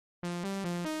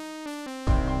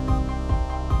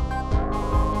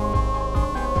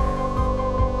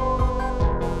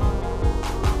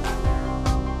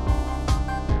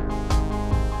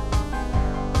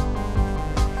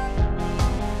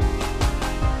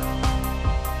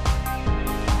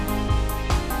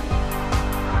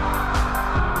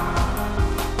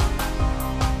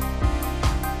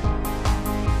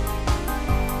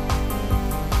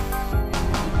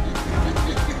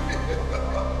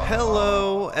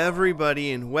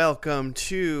everybody, and welcome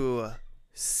to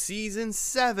Season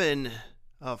 7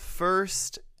 of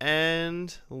First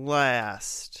and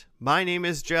Last. My name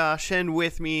is Josh, and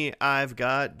with me, I've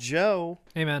got Joe.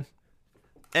 Hey, man.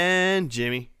 And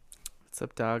Jimmy. What's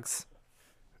up, dogs?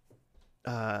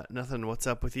 Nothing. What's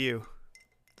up with you?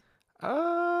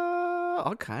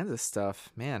 All kinds of stuff.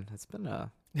 Man, it's been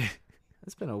a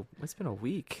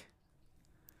week.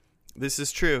 This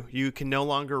is true. You can no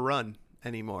longer run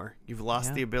anymore. You've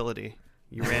lost the ability.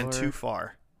 You ran too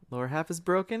far. Lower half is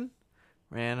broken.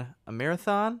 Ran a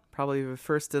marathon, probably the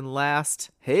first and last.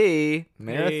 Hey,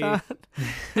 marathon.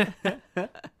 Hey.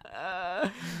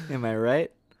 Am I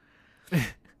right?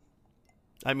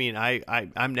 I mean,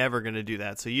 I'm never going to do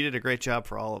that. So you did a great job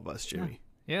for all of us, Jimmy.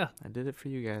 Yeah. I did it for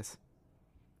you guys.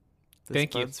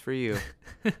 Thank you. It's for you.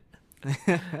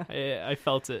 I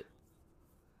felt it.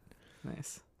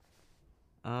 Nice.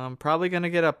 Probably going to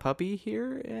get a puppy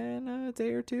here in a day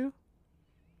or two.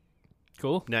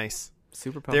 Cool. Nice.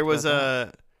 Super pumped.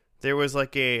 There was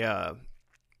like a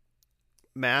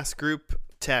mass group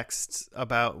text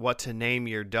about what to name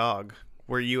your dog.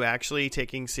 Were you actually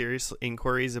taking serious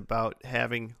inquiries about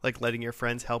letting your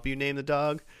friends help you name the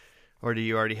dog, or do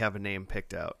you already have a name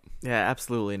picked out? Yeah,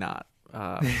 absolutely not.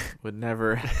 Would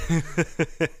never.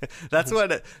 That's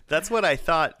what I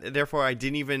thought. Therefore, I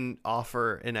didn't even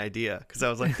offer an idea because I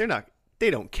was like, they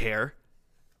don't care.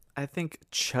 I think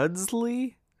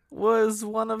Chudsley was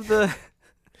one of the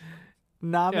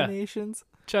nominations.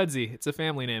 Chudsy. It's a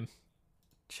family name.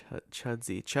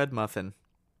 Chudsy. Chud Muffin.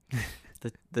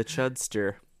 the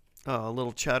Chudster. Oh,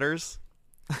 little Chudders.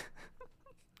 I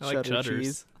like Cheddar Chudders.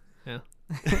 cheese. Yeah.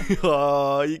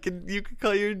 Oh, you can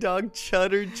call your dog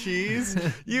Cheddar Cheese.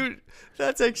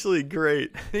 That's actually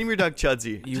great. Name your dog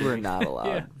Chudsy. You were not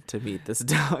allowed to meet this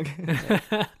dog.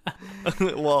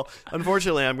 Well,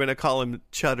 unfortunately, I'm going to call him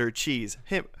Cheddar Cheese.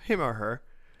 Him or her.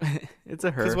 It's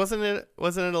a her. Because wasn't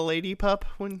it a lady pup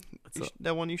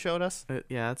that one you showed us?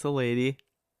 Yeah, it's a lady,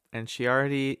 and she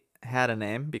already had a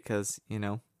name because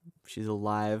she's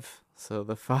alive. So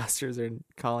the Fosters are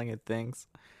calling it things.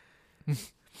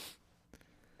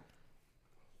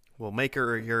 We'll make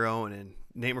her your own and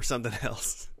name her something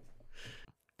else.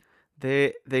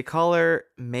 They call her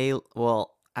May.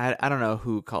 Well, I don't know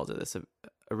who called her this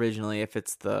originally. If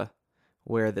it's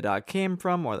where the dog came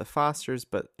from or the Fosters,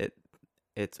 but it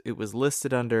was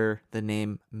listed under the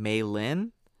name May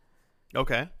Lynn.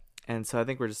 Okay. And so I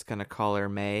think we're just gonna call her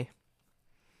May.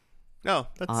 Oh,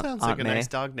 that sounds like Aunt a May. nice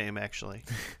dog name, actually.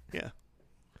 Yeah.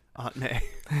 Aunt May.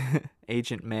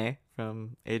 Agent May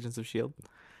from Agents of S.H.I.E.L.D.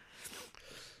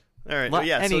 All right. Well,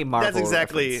 yeah, any so Marvel that's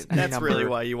exactly reference, any really number.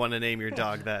 why you want to name your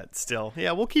dog that still.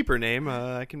 Yeah, we'll keep her name.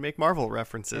 I can make Marvel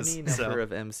references. Any number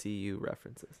of MCU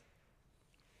references.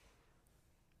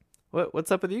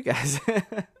 What's up with you guys?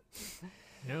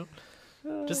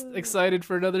 Just excited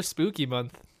for another spooky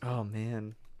month. Oh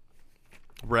man.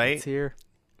 Right? It's here.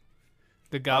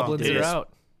 The goblins it are is.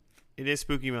 out. It is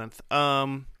spooky month.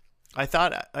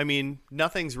 I mean,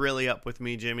 nothing's really up with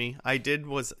me, Jimmy. I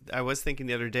was thinking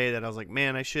the other day that I was like,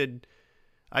 man, I should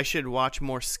watch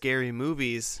more scary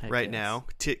movies right now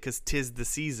because 'tis the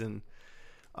season.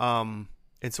 And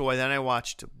so then I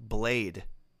watched Blade.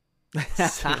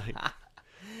 That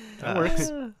works.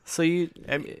 So you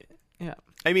yeah.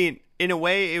 I mean, in a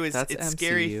way it's MCU.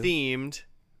 scary themed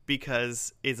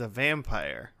because it's a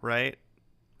vampire, right?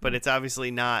 But it's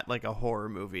obviously not like a horror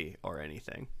movie or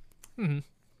anything. Mm-hmm.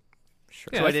 Sure.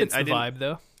 Yeah, So it fits the vibe,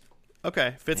 though.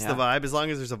 Okay, fits the vibe. As long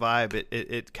as there's a vibe,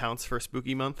 it counts for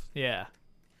spooky month. Yeah,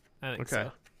 I think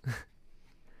so.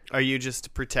 Are you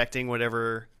just protecting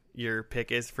whatever your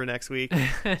pick is for next week?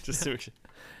 Just to...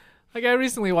 Like, I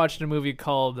recently watched a movie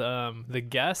called The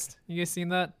Guest. You guys seen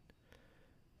that?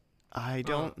 I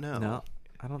don't know. No,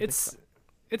 I don't think so.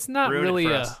 It's not Ruin it really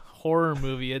for a us. horror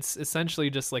movie. It's essentially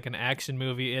just like an action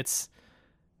movie. It's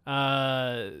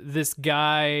this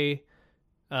guy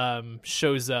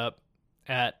shows up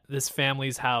at this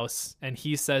family's house, and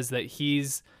he says that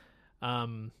he's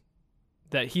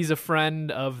a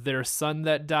friend of their son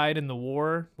that died in the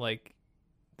war. Like,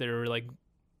 they were like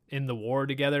in the war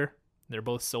together. They're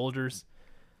both soldiers.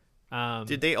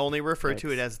 Did they only refer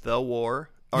to it as the war,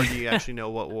 or do you actually know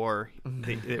what war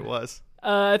it was?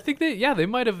 I think they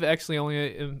might have actually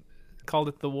only called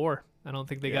it the war. I don't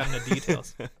think they got into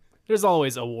details. There's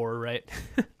always a war, right?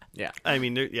 Yeah. I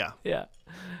mean, yeah. Yeah.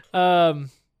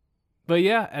 But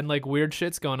yeah, and like weird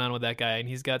shit's going on with that guy, and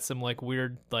he's got some like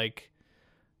weird like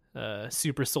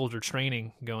super soldier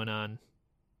training going on.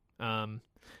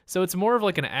 So it's more of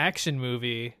like an action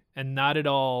movie and not at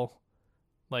all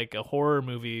like a horror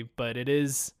movie, but it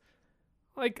is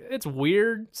like it's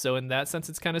weird, so in that sense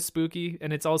it's kind of spooky,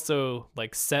 and it's also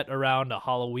like set around a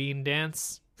Halloween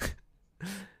dance.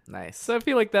 Nice. So I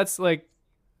feel like that's like,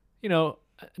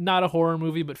 not a horror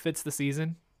movie but fits the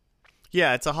season.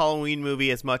 Yeah, it's a Halloween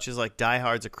movie as much as like Die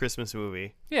Hard's a Christmas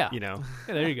movie. Yeah. Yeah,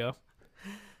 there you go.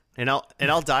 and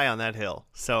I'll die on that hill.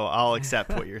 So I'll accept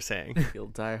what you're saying. You'll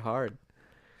die hard.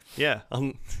 Yeah.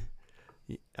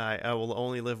 I will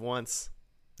only live once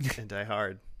and die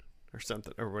hard or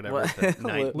something or whatever. What? The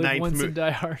ninth, Live once and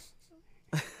die hard.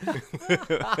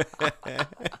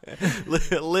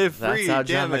 live free. That's how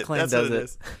John damn it. McClane That's does what it.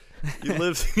 is.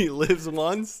 He lives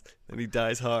once and he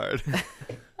dies hard.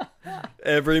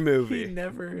 Every He movie.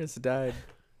 never has died.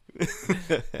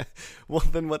 Well,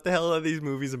 then what the hell are these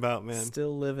movies about, man?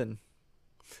 Still living.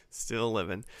 Still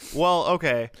living. Well,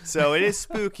 okay. So it is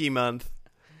spooky month.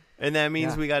 And that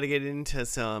means Yeah. we got to get into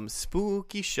some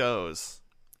spooky shows.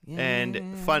 Yeah.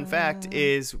 And fun fact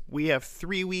is we have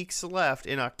 3 weeks left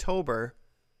in October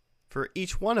for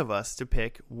each one of us to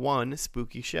pick one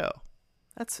spooky show.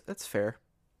 That's fair.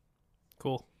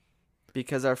 Cool.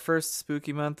 Because our first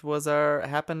spooky month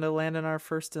happened to land in our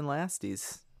first and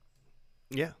lasties.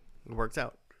 Yeah, it worked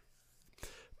out.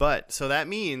 But so that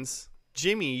means,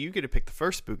 Jimmy, you get to pick the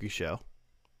first spooky show.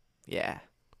 Yeah.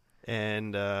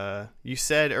 And you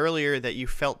said earlier that you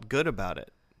felt good about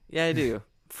it. Yeah, I do.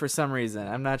 For some reason.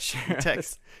 I'm not sure.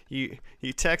 You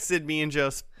texted me and Joe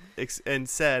and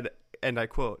said, and I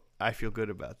quote, "I feel good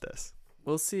about this."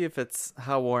 We'll see if it's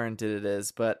how warranted it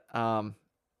is, but I'm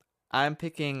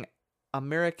picking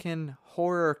American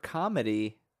horror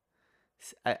comedy.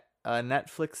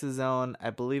 Netflix's own, I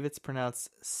believe it's pronounced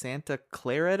Santa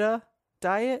Clarita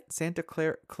Diet. Santa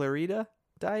Clarita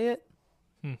Diet.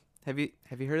 Have you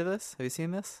heard of this? Have you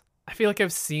seen this? I feel like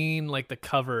I've seen like the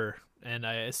cover, and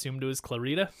I assumed it was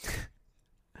Clarita.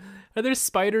 Are there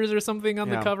spiders or something on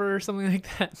the Yeah. cover or something like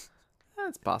that?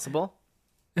 That's possible.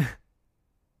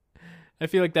 I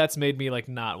feel like that's made me like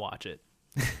not watch it.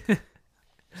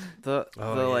 Joe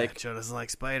doesn't like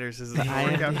spiders. This is the going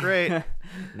to work out great.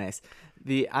 Nice.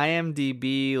 The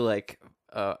IMDb like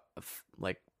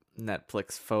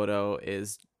Netflix photo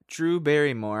is Drew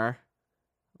Barrymore.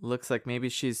 Looks like maybe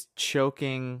she's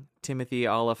choking Timothy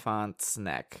Oliphant's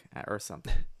neck or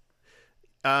something.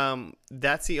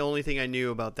 That's the only thing I knew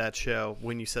about that show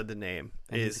when you said the name.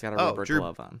 And is he's got a rubber Drew,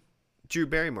 glove on. Drew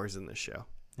Barrymore's in this show.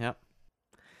 Yep.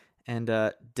 And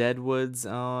Deadwood's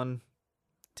own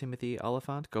Timothy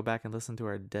Oliphant. Go back and listen to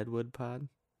our Deadwood pod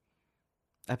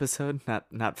episode.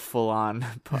 Not full on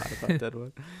pod about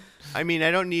Deadwood. I mean, I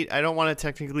don't want to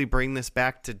technically bring this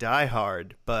back to Die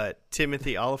Hard, but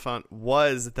Timothy Oliphant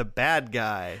was the bad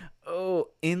guy. Oh,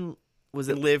 was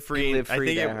it Live Free? Live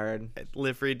Free, I think Die Hard?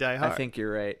 Live Free, Die Hard. I think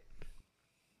you're right.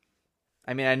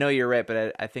 I mean, I know you're right,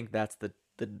 but I think that's the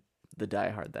Die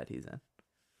Hard that he's in.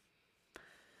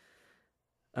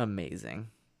 Amazing.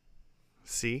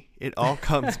 See, it all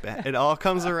comes back. It all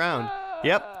comes around.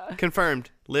 Yep, confirmed.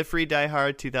 Live Free, Die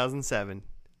Hard, 2007.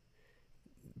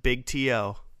 Big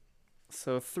TO.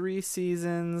 So 3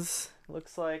 seasons.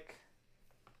 Looks like.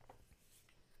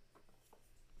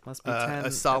 Must be 10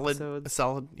 a solid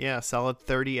episodes. solid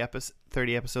 30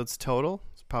 episodes total.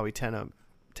 It's probably 10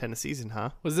 a season, huh?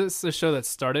 Was this a show that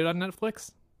started on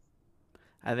Netflix?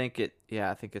 I think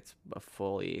it's a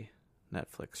fully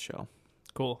Netflix show.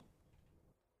 Cool.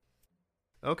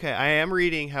 Okay, I am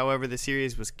reading, however, the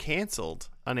series was canceled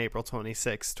on April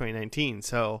 26, 2019.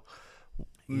 So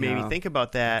maybe Yeah. think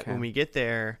about that Okay. when we get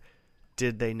there.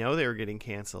 Did they know they were getting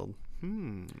canceled?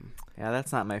 Yeah,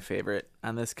 that's not my favorite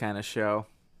on this kind of show.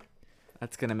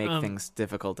 That's going to make things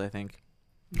difficult, I think.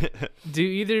 Do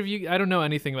either of you? I don't know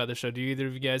anything about the show. Do either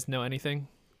of you guys know anything?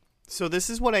 So this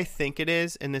is what I think it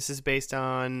is, and this is based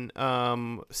on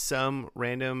some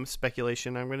random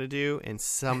speculation I'm going to do and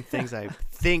some things I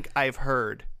think I've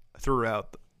heard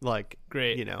throughout,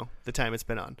 Great. the time it's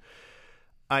been on.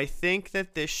 I think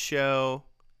that this show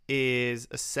is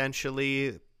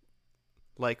essentially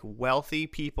like wealthy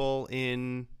people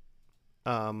in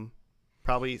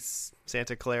probably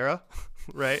Santa Clara,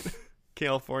 right?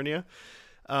 California.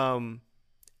 And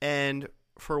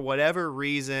for whatever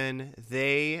reason,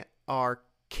 they are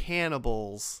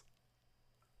cannibals,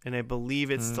 and I believe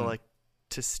it's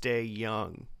to stay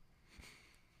young.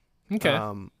 Okay.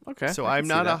 Okay. So I I'm can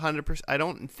see not that. 100%. I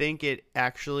don't think it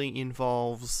actually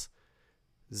involves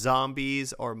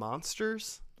zombies or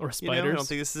monsters. Or You know, I spiders. don't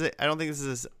think this is it. I don't think this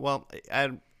is well.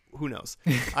 Who knows?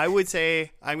 I'm going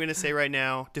to say right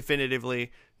now,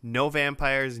 definitively, no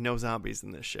vampires, no zombies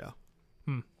in this show.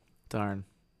 Darn.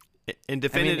 And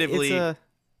definitively, I mean,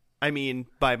 I mean,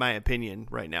 by my opinion,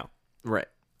 right now. right.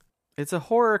 It's a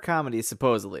horror comedy,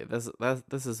 supposedly.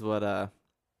 This is what I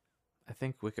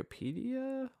think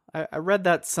Wikipedia. I read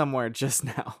that somewhere just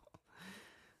now.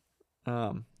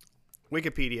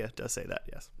 Wikipedia does say that,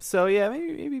 yes. So yeah,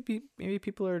 maybe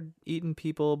people are eating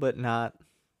people, but not.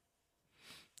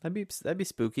 That'd be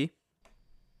spooky.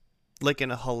 Like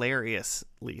in a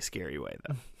hilariously scary way,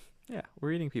 though. Yeah,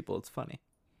 we're eating people. It's funny.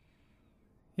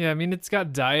 Yeah, I mean, it's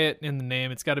got diet in the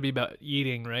name. It's got to be about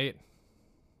eating, right?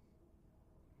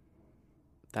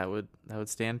 That would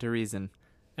stand to reason.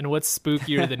 And what's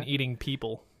spookier than eating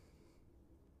people?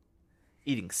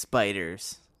 Eating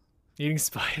spiders. Eating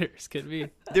spiders could be.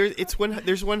 There's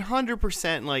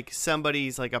 100% like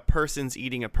somebody's like a person's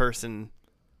eating a person,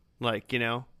 like, you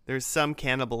know, there's some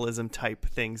cannibalism type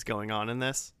things going on in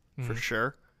this for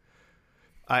sure.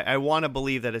 I want to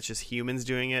believe that it's just humans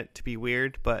doing it to be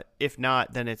weird, but if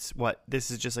not, then it's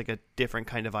this is just like a different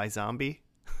kind of iZombie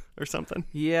or something.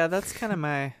 Yeah, that's kind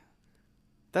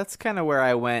of where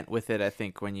I went with it, I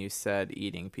think, when you said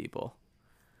eating people.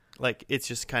 Like it's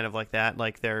just kind of like that.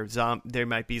 Like there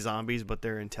might be zombies, but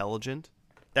they're intelligent.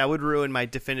 That would ruin my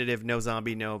definitive no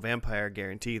zombie, no vampire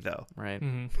guarantee, though. Right.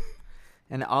 Mm-hmm.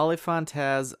 And Oliphant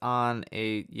has on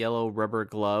a yellow rubber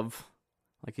glove,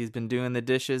 like he's been doing the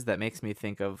dishes. That makes me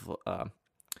think of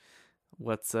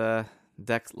what's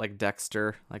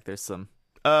Dexter. Like there's some.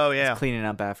 Oh yeah. He's cleaning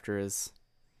up after he's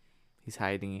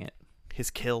hiding it. His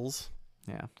kills.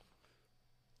 Yeah.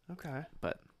 Okay.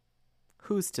 But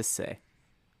who's to say?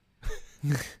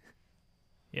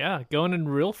 Yeah, going in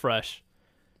real fresh.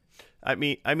 I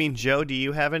mean, Joe, do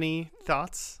you have any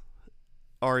thoughts?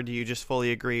 Or do you just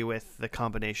fully agree with the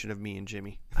combination of me and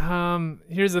Jimmy?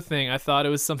 Here's the thing. I thought it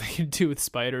was something to do with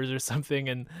spiders or something,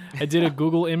 and I did a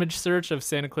Google image search of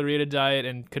Santa Clarita Diet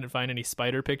and couldn't find any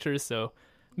spider pictures, so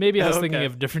maybe I was thinking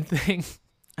of a different thing.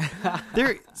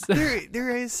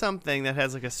 There is something that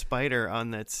has like a spider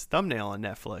on its thumbnail on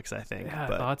Netflix, I think. Yeah,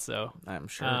 but I thought so. I'm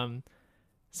sure.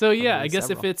 So yeah, Probably I guess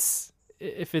several.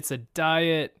 if it's a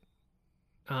diet,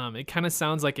 it kind of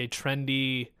sounds like a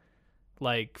trendy,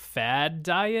 like fad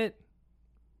diet.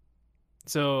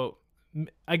 So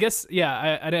I guess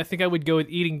I think I would go with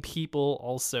eating people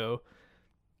also.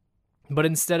 But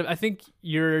instead of, I think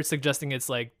you're suggesting it's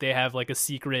like they have like a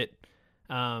secret,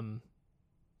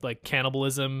 like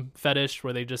cannibalism fetish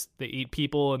where they eat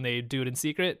people and they do it in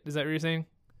secret. Is that what you're saying?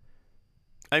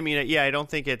 I mean, yeah, I don't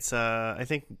think it's.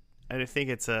 I think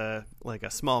it's like a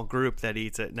small group that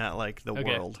eats it, not like the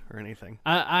world or anything.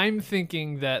 I'm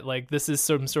thinking that like this is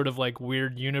some sort of like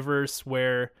weird universe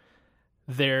where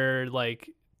they're like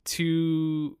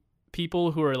two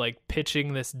people who are like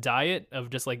pitching this diet of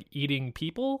just like eating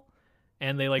people,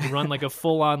 and they like run like a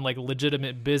full on like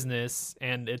legitimate business,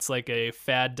 and it's like a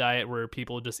fad diet where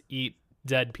people just eat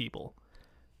dead people.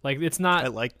 Like it's not.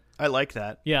 I like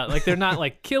that. Yeah, like they're not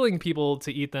like killing people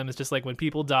to eat them. It's just like when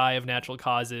people die of natural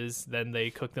causes, then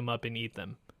they cook them up and eat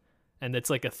them. And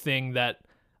it's like a thing that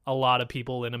a lot of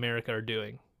people in America are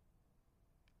doing.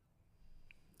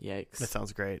 Yikes. That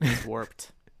sounds great. It's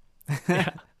warped.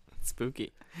 Yeah.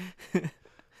 Spooky.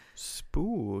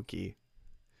 Spooky.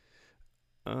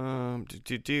 Oh,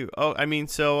 I mean,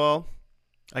 so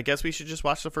I guess we should just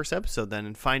watch the first episode then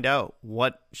and find out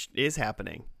what is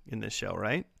happening in this show,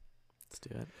 right? Let's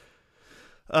do it.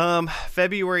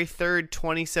 February 3rd,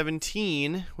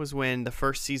 2017 was when the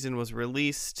first season was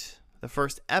released. The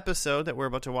first episode that we're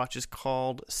about to watch is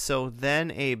called So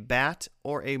Then a Bat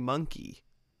or a Monkey.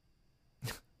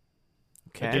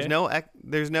 Okay.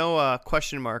 There's no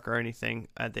question mark or anything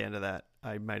at the end of that.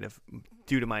 I might have,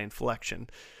 due to my inflection.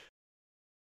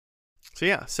 So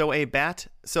yeah, So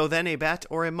Then a Bat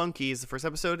or a Monkey is the first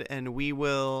episode, and we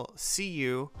will see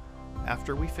you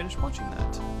after we finish watching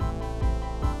that.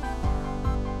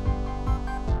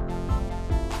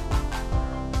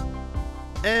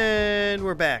 And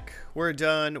we're back. We're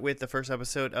done with the first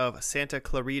episode of Santa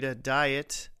Clarita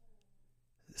Diet.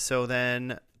 So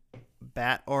then,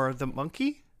 Bat or the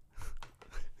Monkey?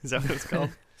 Is that what it's called?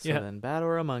 So then bat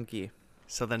or a monkey?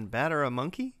 So then, Bat or a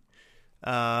Monkey? You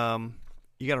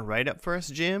got a write-up for us,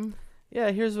 Jim?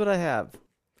 Yeah, here's what I have.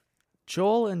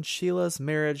 Joel and Sheila's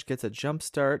marriage gets a jump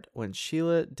start when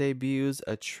Sheila debuts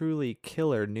a truly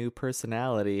killer new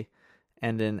personality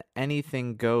and an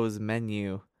anything goes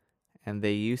menu, and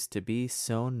they used to be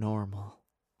so normal.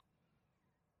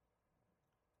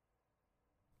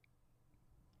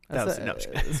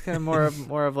 It's kind of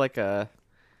more of like a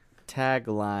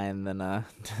tagline than a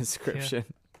description.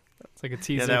 It's like a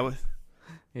teaser. Yeah, that was.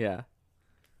 Yeah.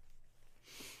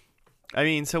 I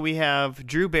mean, so we have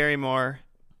Drew Barrymore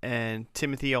and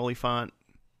Timothy Olyphant,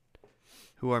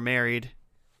 who are married.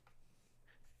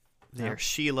 They're Yeah.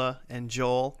 Sheila and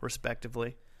Joel,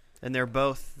 respectively, and they're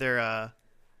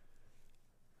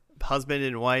husband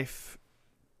and wife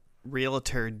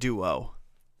realtor duo.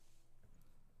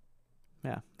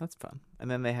 Yeah, that's fun.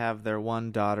 And then they have their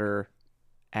one daughter,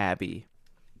 Abby.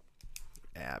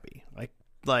 Abby,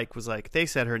 was like they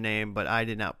said her name, but I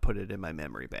did not put it in my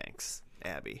memory banks.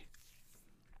 Abby.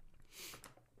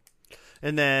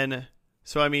 And then,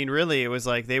 so I mean, really, it was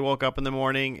like they woke up in the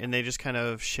morning and they just kind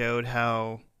of showed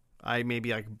how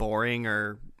maybe like boring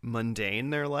or mundane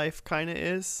their life kind of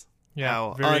is. Yeah,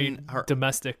 How very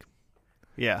domestic.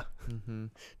 Yeah. Mm-hmm.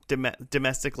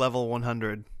 Domestic level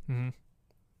 100. Mm-hmm.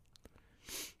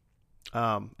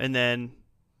 And then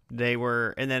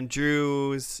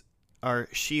Drew's or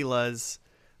Sheila's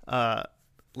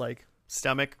like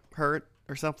stomach hurt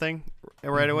or something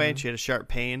right away, and she had a sharp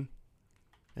pain,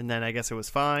 and then I guess it was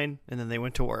fine, and then they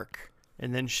went to work,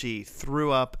 and then she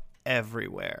threw up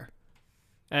everywhere.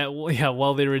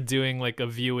 While they were doing like a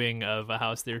viewing of a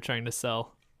house they were trying to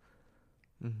sell.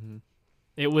 Mm-hmm.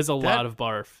 It was a lot of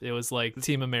barf. It was like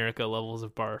Team America levels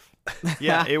of barf.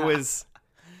 Yeah, it was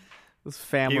Those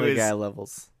Family Guy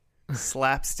levels.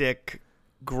 slapstick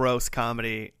gross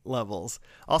comedy levels.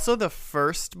 Also, the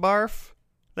first barf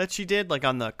that she did, like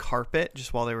on the carpet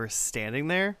just while they were standing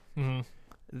there,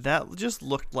 that just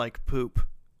looked like poop.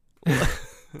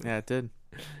 Yeah, it did.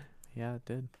 Yeah, it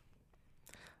did.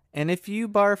 And if you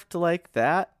barfed like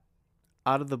that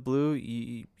out of the blue,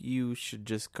 you should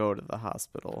just go to the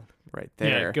hospital right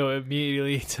there. Yeah, go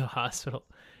immediately to the hospital.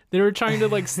 They were trying to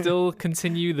like still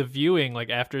continue the viewing like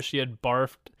after she had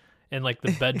barfed in like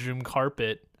the bedroom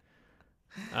carpet.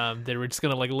 They were just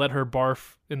gonna like let her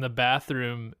barf in the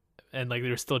bathroom, and like they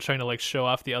were still trying to like show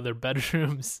off the other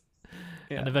bedrooms.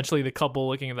 Yeah. And eventually the couple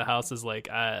looking at the house is like,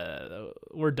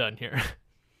 we're done here.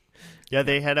 Yeah,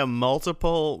 they had a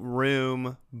multiple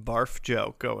room barf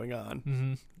joke going on.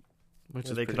 Mm-hmm. Which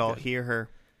So is they pretty could all good. hear her.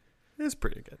 It was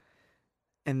pretty good.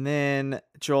 And then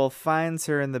Joel finds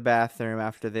her in the bathroom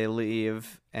after they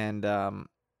leave and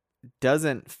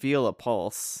doesn't feel a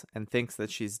pulse and thinks that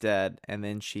she's dead. And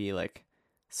then she like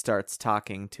starts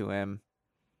talking to him,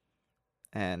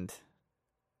 and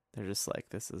they're just like,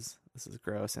 this is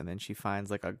gross. And then she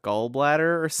finds like a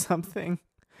gallbladder or something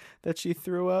that she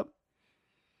threw up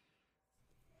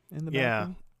in the Yeah.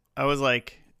 bathroom. I was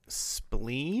like,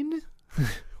 spleen?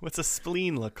 What's a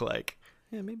spleen look like?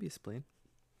 Yeah, maybe a spleen.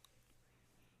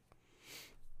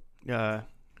 If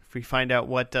we find out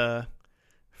what that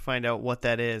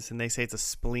is, and they say it's a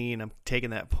spleen, I'm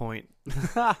taking that point.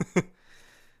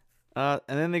 And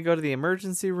then they go to the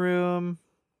emergency room,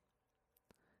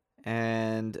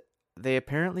 and they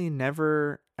apparently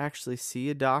never actually see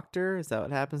a doctor. Is that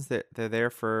what happens? They're there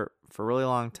for a really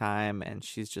long time, and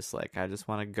she's just like, I just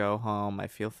want to go home. I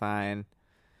feel fine.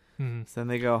 Mm-hmm. So then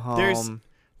they go home.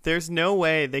 There's no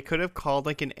way they could have called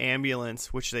like an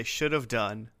ambulance, which they should have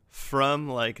done, from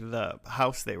like the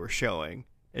house they were showing,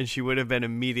 and she would have been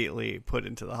immediately put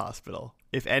into the hospital.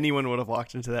 If anyone would have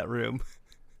walked into that room,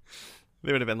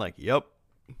 they would have been like, "Yep,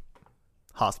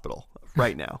 hospital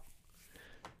right now."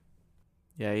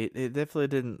 Yeah, it definitely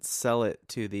didn't sell it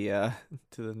to the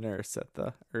nurse at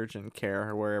the urgent care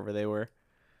or wherever they were.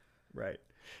 Right.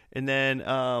 And then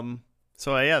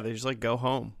so yeah, they just like go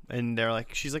home, and they're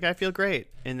like, she's like, I feel great.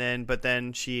 And then but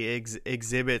then she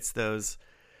exhibits those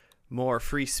more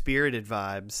free-spirited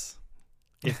vibes,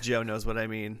 if Joe knows what I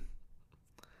mean.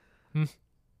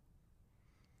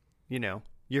 You know,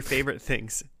 your favorite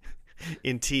things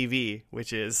in TV,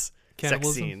 which is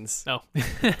Cannibalism? sex scenes. Oh.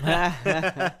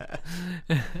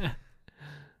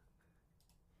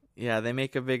 Yeah, they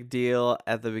make a big deal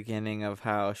at the beginning of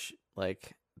how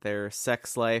like their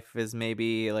sex life is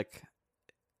maybe like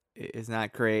is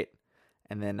not great,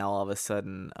 and then all of a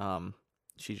sudden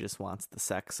she just wants the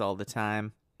sex all the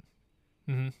time.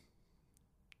 Mm-hmm.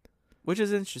 Which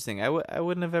is interesting. I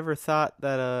wouldn't have ever thought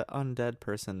that a undead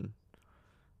person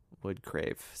would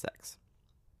crave sex.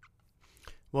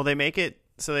 Well, they make it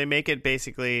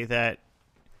basically that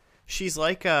she's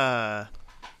like not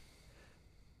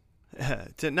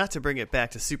to bring it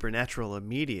back to Supernatural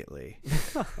immediately.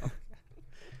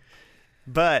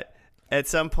 But at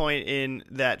some point in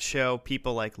that show,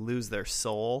 people like lose their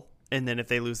soul, and then if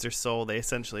they lose their soul, they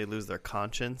essentially lose their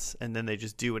conscience, and then they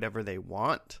just do whatever they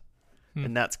want.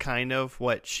 And that's kind of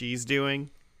what she's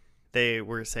doing. They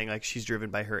were saying like she's driven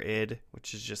by her id,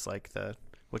 which is just like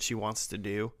what she wants to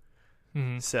do.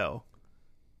 Mm-hmm. So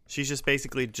she's just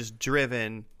basically just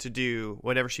driven to do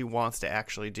whatever she wants to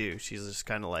actually do. She's just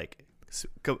kind of like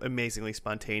amazingly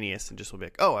spontaneous and just will be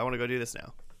like, oh, I want to go do this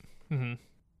now. Mm-hmm.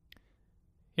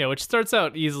 Yeah, which starts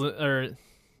out easily, or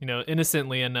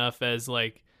innocently enough, as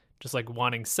like just like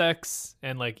wanting sex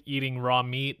and like eating raw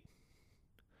meat.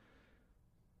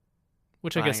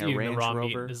 Which I Buying guess a eating the Range raw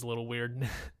Rover. meat is a little weird.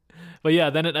 But yeah,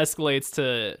 then it escalates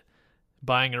to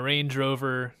buying a Range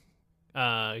Rover,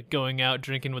 going out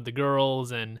drinking with the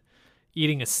girls, and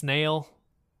eating a snail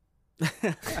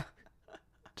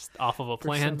just off of a For some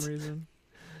plant. reason.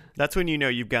 That's when you know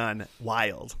you've gone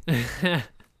wild.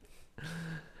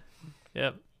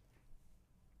 Yep.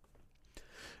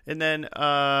 And then,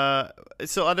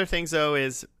 so other things though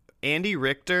is Andy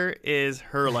Richter is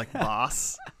her like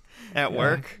boss at Yeah,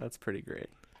 work, That's pretty great.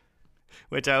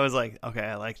 which I was like, okay,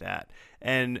 I like that.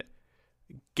 And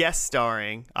guest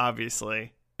starring,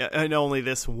 obviously, in only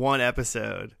this one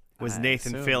episode was I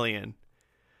Nathan assume.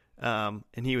 Fillion,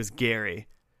 and he was Gary.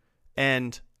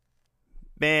 And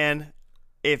man,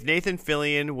 if Nathan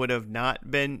Fillion would have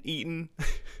not been eaten,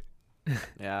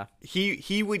 Yeah.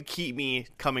 he would keep me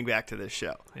coming back to this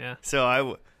show. Yeah. So I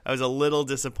was a little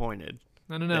disappointed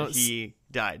I don't know. that he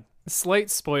died. Slight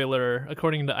spoiler.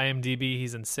 According to IMDb,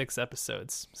 he's in 6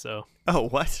 episodes. So Oh,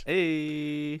 what?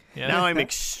 Hey. yeah. Now I'm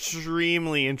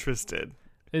extremely interested.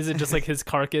 Is it just like his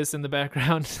carcass in the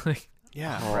background? Like,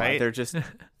 Yeah, Oh, right? They're just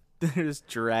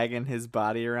dragging his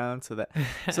body around so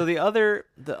the other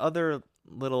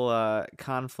little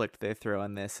conflict they throw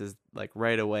in this is like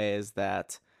right away is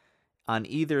that on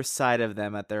either side of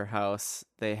them at their house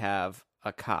they have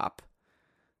a cop.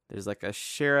 There's like a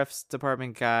sheriff's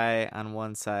department guy on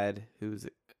one side who's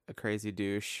a crazy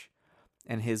douche,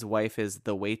 and his wife is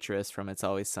the waitress from It's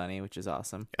Always Sunny, which is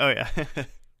awesome. Oh, yeah.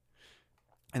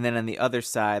 And then on the other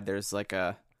side, there's like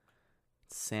a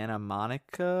Santa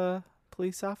Monica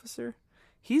police officer.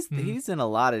 He's in a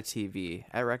lot of TV.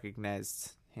 I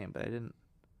recognized him, but I didn't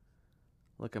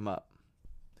look him up.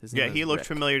 His name Yeah, he is looked Rick.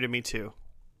 familiar to me, too.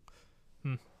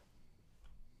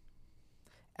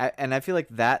 And I feel like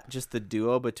that just the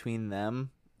duo between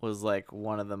them was like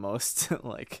one of the most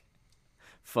like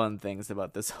fun things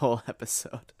about this whole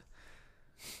episode.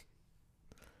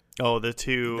 Oh, the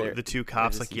two They're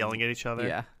cops just like yelling at each other.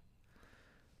 Yeah.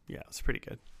 Yeah, it was pretty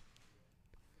good.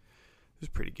 It was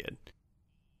pretty good.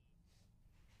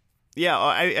 Yeah,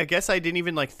 I guess I didn't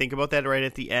even like think about that right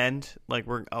at the end. Like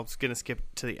I was gonna skip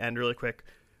to the end really quick,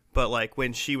 but like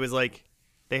when she was like,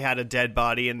 they had a dead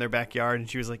body in their backyard and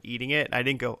she was like eating it. I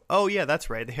didn't go, oh yeah, that's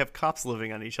right. They have cops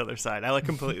living on each other's side. I like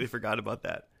completely forgot about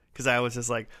that because I was just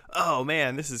like, oh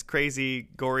man, this is crazy,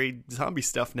 gory zombie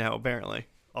stuff now. Apparently,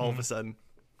 all of a sudden.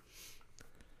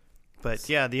 But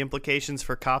yeah, the implications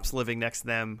for cops living next to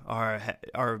them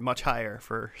are much higher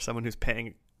for someone who's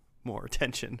paying more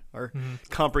attention or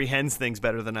comprehends things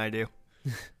better than I do.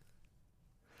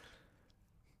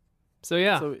 so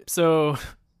yeah. So- So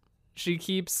she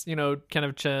keeps, kind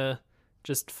of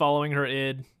just following her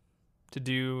id to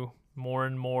do more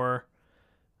and more,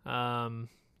 freewheeling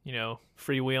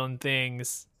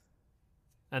things.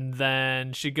 And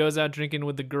then she goes out drinking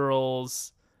with the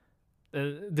girls.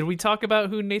 Did we talk about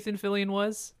who Nathan Fillion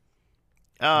was?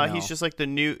 No. He's just like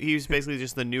he was basically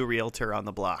just the new realtor on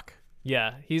the block.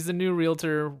 Yeah, he's the new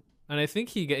realtor. And I think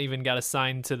he even got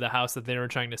assigned to the house that they were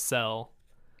trying to sell.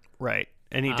 Right.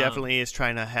 And he definitely is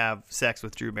trying to have sex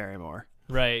with Drew Barrymore.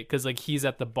 Right, because like he's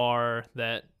at the bar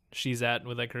that she's at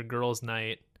with like her girls'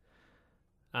 night.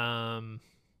 And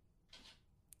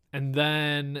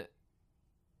then,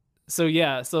 so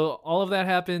all of that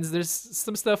happens. There's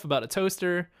some stuff about a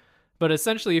toaster, but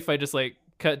essentially, if I just like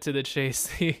cut to the chase,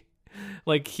 Nathan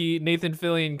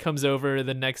Fillion comes over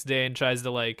the next day and tries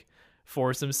to like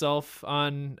force himself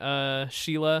on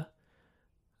Sheila.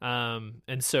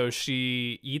 And so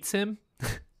she eats him.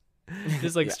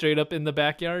 Just like straight up in the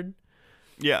backyard.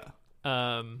 Yeah.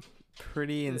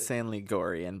 Pretty insanely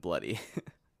gory and bloody,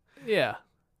 Yeah.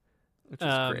 which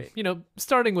is great.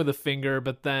 Starting with a finger,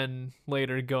 but then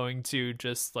later going to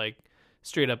just like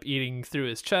straight up eating through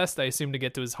his chest, I assume to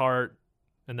get to his heart.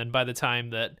 And then by the time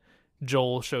that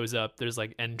Joel shows up, there's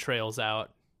like entrails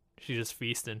out. She's just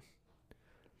feasting.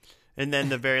 And then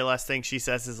the very last thing she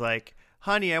says is like,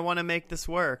 honey, I want to make this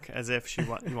work, as if he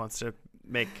wants to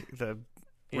make the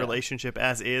relationship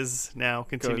as is now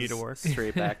continue to Goes work.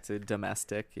 straight back to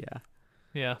domestic. Yeah.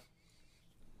 Yeah.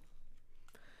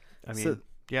 I mean, So-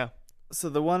 yeah. So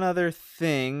the one other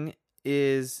thing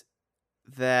is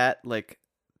that like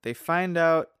they find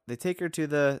out, they take her to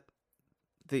the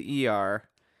ER.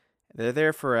 They're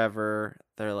there forever.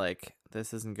 They're like,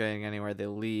 this isn't going anywhere. They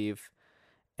leave.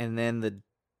 And then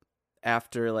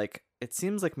after like it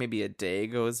seems like maybe a day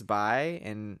goes by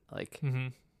and like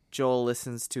Joel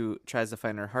tries to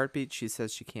find her heartbeat. She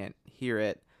says she can't hear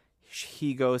it.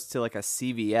 He goes to like a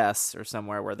CVS or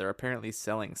somewhere where they're apparently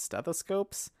selling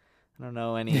stethoscopes. I don't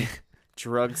know any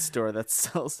drugstore that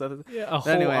sells stuff. Yeah, a But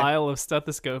whole anyway. aisle of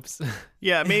stethoscopes.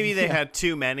 Yeah, maybe they had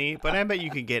too many, but I bet you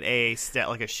could get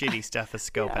like a shitty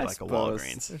stethoscope Yeah, at I like a suppose.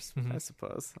 Walgreens. Mhm. I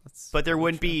suppose. That's But there probably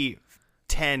wouldn't true. be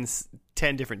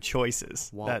 10 different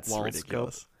choices. That's Wall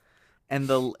ridiculous. And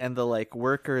the like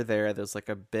worker there's like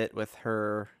a bit with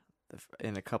her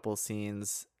in a couple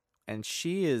scenes, and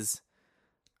she is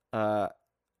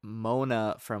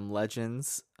Mona from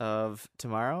Legends of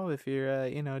Tomorrow, if you're a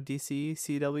DC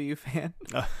CW fan.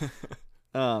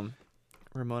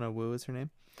 Ramona Wu is her name.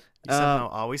 You somehow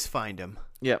always find him.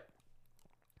 Yep.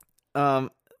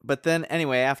 But then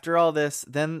anyway, after all this,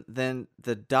 then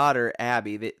the daughter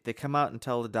Abby, they come out and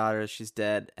tell the daughter she's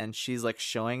dead, and she's like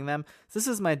showing them. This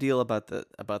is my deal about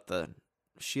the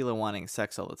Sheila wanting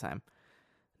sex all the time.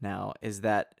 Now is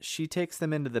that she takes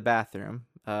them into the bathroom,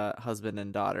 husband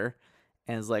and daughter,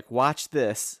 and is like, "Watch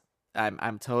this.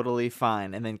 I'm totally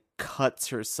fine," and then cuts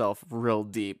herself real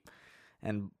deep,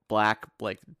 and black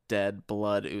like dead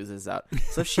blood oozes out.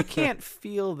 So if she can't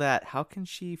feel that, how can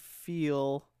she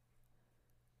feel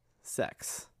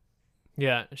sex?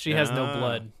 Yeah, she has no Ah.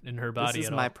 blood in her body This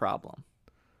is at my all. problem.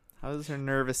 How is her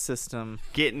nervous system?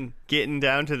 Getting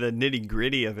down to the nitty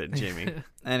gritty of it, Jimmy.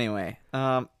 Anyway,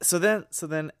 so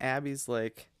then Abby's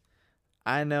like,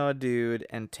 I know a dude,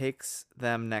 and takes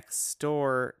them next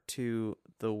door to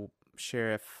the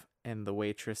sheriff and the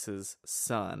waitress's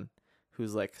son,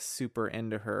 who's like super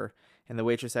into her, and the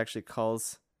waitress actually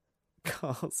calls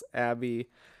Abby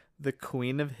the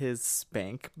queen of his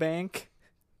spank bank.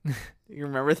 You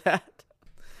remember that?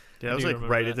 Yeah, I that was do like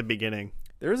remember right that. at the beginning.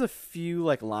 There was a few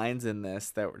like lines in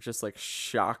this that were just like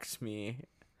shocked me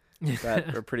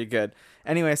that were pretty good.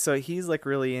 Anyway, so he's like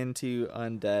really into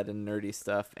undead and nerdy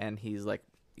stuff, and he's like,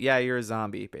 "Yeah, you're a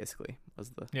zombie." Basically,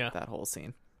 was that whole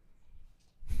scene.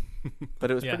 But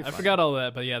it was Yeah, pretty I funny. forgot all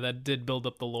that, but yeah, that did build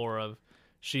up the lore of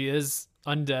she is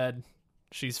undead.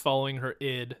 She's following her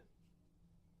id.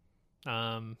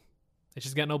 And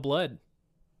she's got no blood.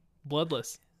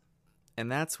 Bloodless.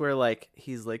 And that's where like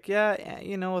he's like, yeah,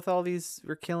 with all these,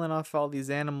 we're killing off all these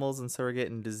animals, and so we're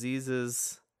getting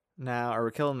diseases now, or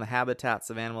we're killing the habitats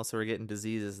of animals, so we're getting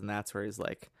diseases, and that's where he's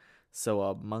like, so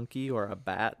a monkey or a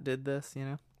bat did this,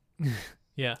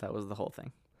 Yeah. That was the whole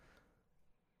thing.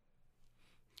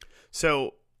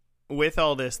 So, with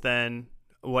all this, then,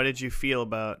 what did you feel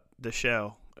about the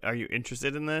show? Are you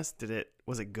interested in this?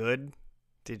 Was it good?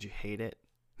 Did you hate it?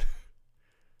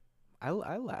 I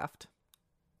laughed.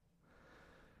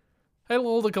 I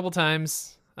lulled a couple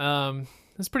times.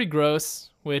 It's pretty gross,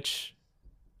 which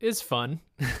is fun.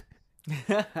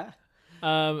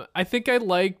 I think I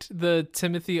liked the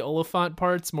Timothy Oliphant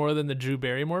parts more than the Drew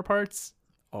Barrymore parts.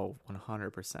 Oh,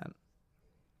 100%.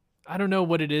 I don't know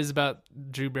what it is about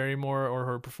Drew Barrymore or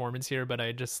her performance here, but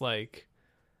I just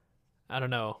I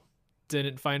don't know,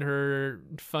 didn't find her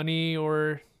funny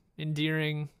or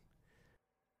endearing.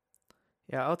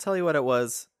 Yeah, I'll tell you what it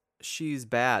was. She's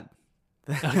bad.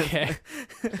 Okay.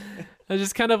 I was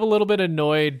just kind of a little bit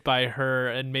annoyed by her,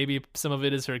 and maybe some of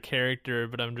it is her character,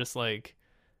 but I'm just like,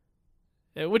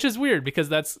 which is weird because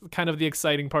that's kind of the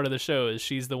exciting part of the show is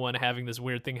she's the one having this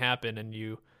weird thing happen, and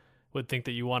you would think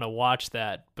that you want to watch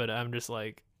that, but I'm just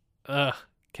like, ugh,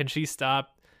 can she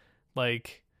stop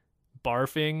like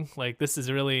barfing? Like it's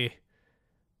really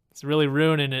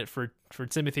ruining it for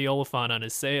Timothy Oliphant on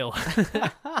his sale.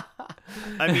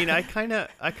 I mean, I kind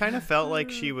of felt like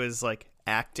she was like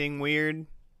acting weird,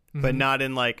 but Mhm. not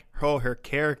in like her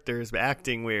character's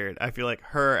acting weird. I feel like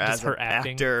her Just as her an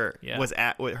acting? actor Yeah.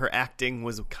 her acting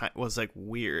was like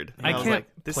weird. And I was can't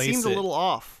like, this place seems a it. little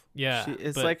off. Yeah,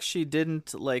 It's but- like she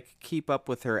didn't like keep up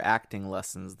with her acting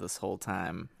lessons this whole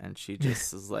time, and she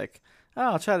just is like,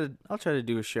 "Oh, I'll try to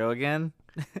do a show again."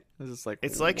 It's just like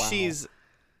It's wow. she's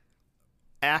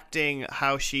acting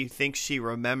how she thinks she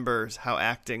remembers how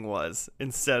acting was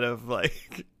instead of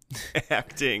like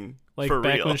acting like for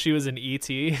back real. when she was in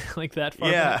E.T., like that far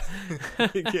yeah.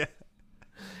 back. Yeah.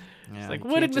 Yeah, Like, you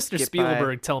what did can't just Mr. get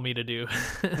Spielberg tell me to do?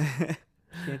 by-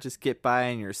 can't just get by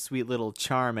in your sweet little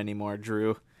charm anymore,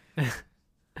 Drew.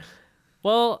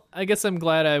 Well, I guess I'm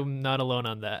glad I'm not alone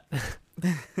on that.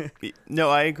 No,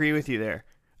 I agree with you there.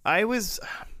 I'm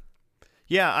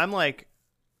like,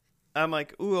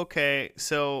 ooh, okay,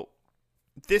 so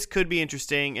this could be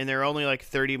interesting, and they're only like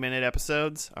 30-minute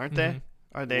episodes, aren't they? Mhm.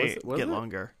 Are they Was get it?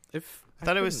 longer? If I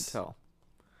thought it couldn't was- tell.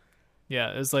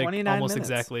 Yeah, it was like 29 almost minutes.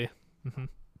 exactly. Mhm.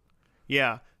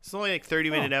 Yeah, it's only like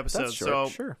 30-minute Oh, episodes. that's short,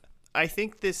 So sure. I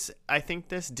think this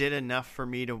did enough for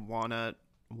me to wanna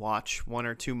watch one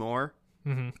or two more.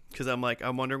 Mhm. Because I'm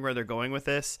wondering where they're going with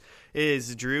this.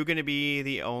 Is Drew going to be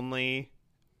the only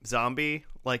zombie?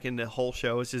 Like in the whole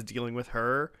show, is just dealing with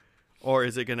her, or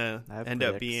is it gonna I have end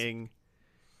up predicts. being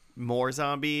more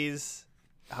zombies?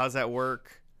 How's that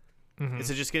work? Mhm. Is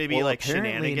it just gonna be Well, like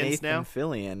apparently shenanigans Nathan now?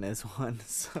 Fillion is one,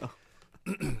 so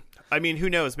I mean, who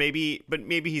knows? Maybe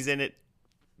he's in it.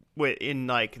 In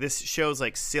like this show's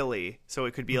like silly, so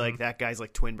it could be like that guy's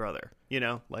like twin brother. You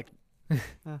know, like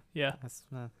Yeah. that's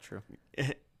not true.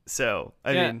 so.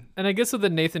 I Yeah, mean, and I guess with the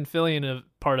Nathan Fillion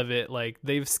part of it, like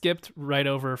they've skipped right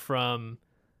over from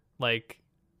like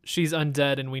she's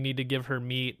undead and we need to give her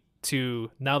meat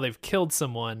to now they've killed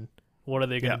someone. What are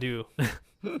they gonna do?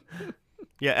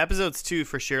 yeah, episodes 2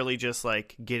 for surely just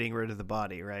like getting rid of the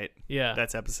body, right? Yeah.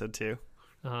 That's episode 2,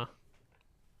 Uh-huh.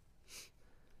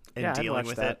 and Yeah, I'd dealing watch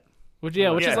with that. it. Which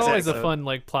Yeah, is always a exactly. fun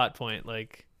like plot point.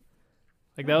 Like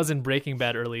that was in Breaking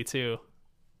Bad early too.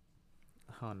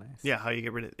 Oh, nice. Yeah, how you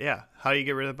get rid of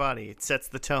the body? It sets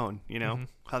the tone. You know, Mhm.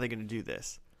 how are they gonna do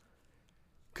this?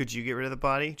 Could you get rid of the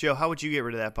body, Joe? How would you get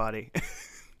rid of that body?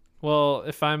 Well,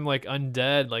 if I'm like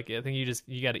undead, like I think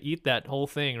you got to eat that whole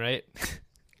thing, right?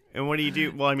 And what do you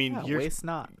do? Well, I mean, Yeah, waste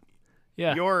not.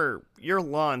 Yeah. your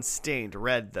lawn's stained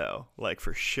red though, like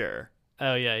for sure.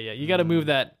 Oh yeah, yeah. You got to move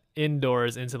that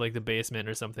indoors into like the basement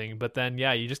or something. But then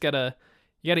yeah, you gotta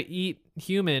eat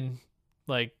human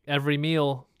like every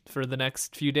meal for the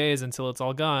next few days until it's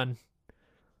all gone.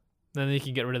 Then you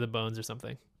can get rid of the bones or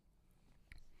something.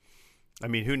 I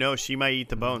mean, who knows? She might eat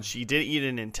the bones. She did eat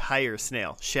an entire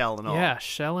snail, shell and all. Yeah,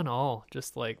 shell and all.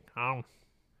 Just like oh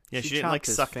Yeah, she didn't like chopped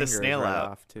his suck the fingers snail right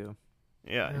out. off too.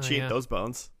 Yeah, and Oh, she yeah. ate those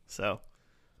bones. So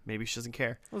maybe she doesn't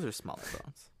care. Those are smaller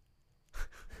bones.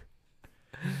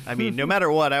 I mean, no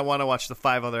matter what, I want to watch the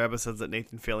 5 other episodes that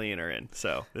Nathan Fillion are in.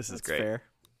 So this is That's great. fair.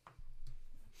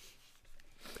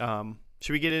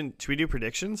 Should we do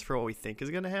predictions for what we think is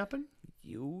going to happen?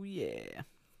 Yeah.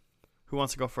 Who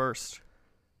wants to go first?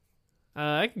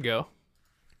 I can go.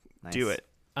 Nice. Do it.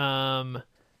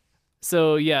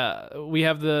 So yeah, we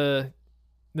have the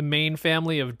main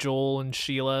family of Joel and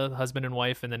Sheila, husband and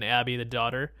wife, and then Abby, the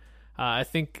daughter. I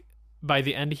think by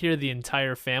the end here, the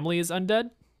entire family is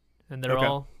undead, and they're Okay.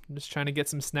 all just trying to get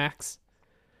some snacks.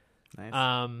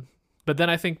 Nice. But then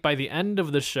I think by the end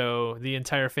of the show, the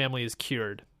entire family is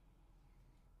cured.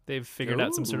 They've figured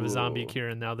out some sort of zombie Ooh. cure,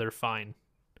 and now they're fine.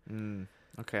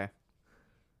 Okay.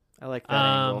 I like that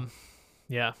angle.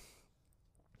 Yeah.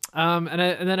 And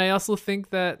then I also think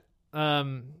that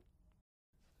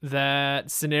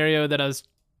that scenario that I was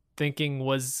thinking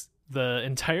was the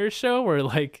entire show, where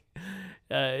like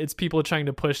it's people trying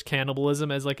to push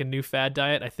cannibalism as like a new fad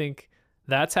diet. I think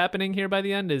that's happening here by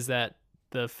the end. Is that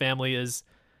the family is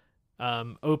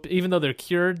open, even though they're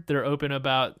cured, they're open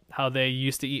about how they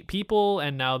used to eat people,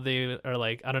 and now they are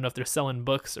like, I don't know if they're selling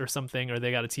books or something, or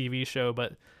they got a TV show,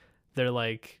 but they're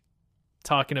like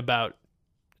talking about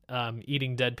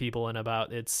eating dead people and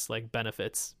about its like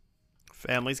benefits.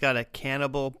 Family's got a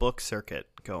cannibal book circuit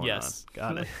going Yes.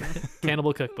 on. Got it.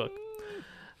 Cannibal cookbook.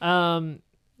 And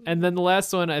then the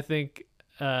last one, I think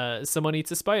someone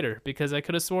eats a spider, because I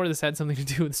could have swore this had something to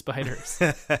do with spiders.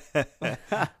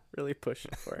 Really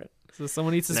pushing for it. So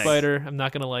someone eats a Nice. spider. I'm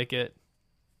not gonna like it.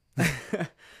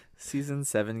 Season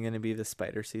 7 gonna be the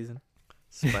spider season.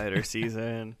 Spider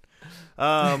season.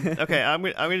 Okay, I'm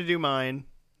gonna do mine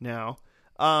now.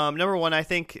 Number one, I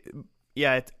think,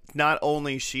 yeah, it's not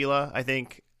only Sheila. I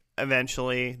think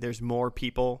eventually there's more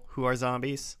people who are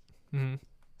zombies, Mm-hmm.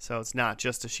 so it's not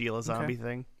just a Sheila zombie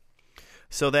thing.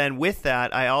 So then, with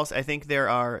that, I think there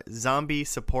are zombie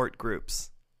support groups,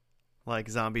 like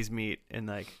Zombies Meet and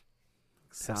like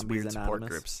some Zombies weird support Anonymous.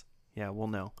 groups. Yeah, we'll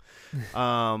know.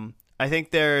 I think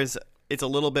it's a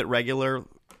little bit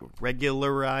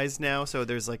regularized now. So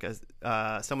there's like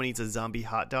someone eats a zombie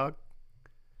hot dog.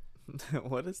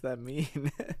 What does that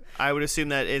mean? I would assume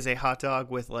that is a hot dog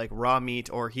with like raw meat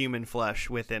or human flesh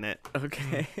within it.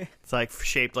 Okay. It's like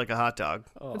shaped like a hot dog.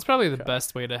 Oh, It's probably the God.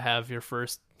 best way to have your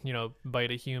first,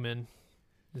 bite of human.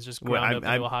 Is just Well, ground up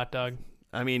I'm- into a hot dog.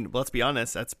 I mean, let's be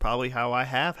honest. That's probably how I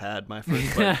have had my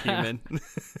first bite of human.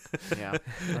 Yeah,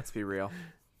 let's be real.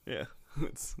 Yeah,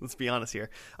 let's be honest here.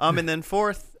 And then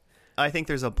fourth, I think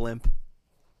there's a blimp.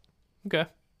 Okay,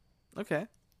 Okay.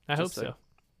 I hope Just like- so.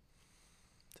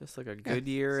 Just like a good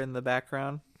year in the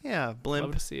background. Yeah, blimp.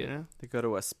 Love to see it. Yeah. They go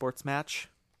to a sports match.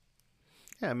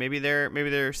 Yeah, maybe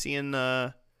they're seeing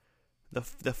the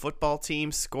football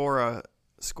team score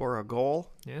a goal,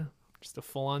 Yeah, just a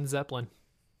full-on Zeppelin.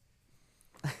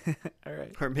 All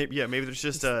right. or maybe there's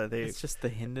just they It's just the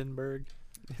Hindenburg.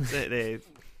 they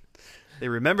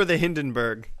remember the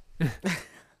Hindenburg.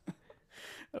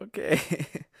 Okay.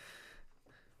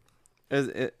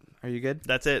 Are you good?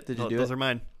 That's it. Did you do Those it? are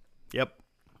mine. Yep.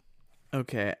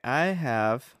 Okay, I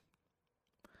have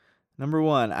Number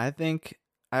one,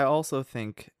 I also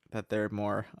think that there are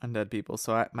more undead people.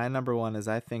 So my number one is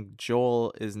I think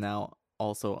Joel is now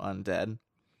also undead.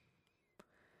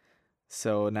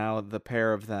 So now the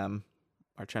pair of them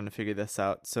are trying to figure this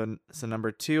out. So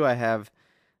number two, I have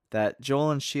that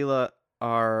Joel and Sheila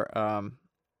are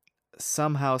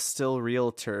somehow still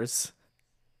realtors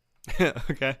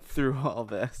Okay. through all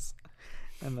this,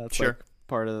 and that's Sure. like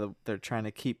part of they're trying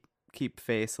to keep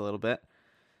face a little bit.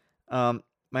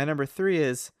 My number three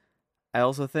is I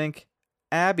also think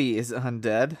Abby is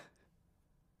undead.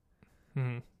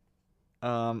 Hmm.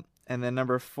 And then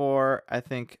number four, I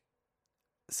think.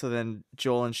 So then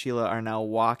Joel and Sheila are now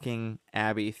walking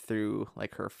Abby through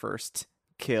like her first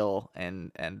kill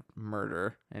and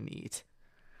murder and eat.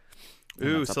 And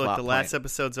Ooh, that's a so like plot the last point.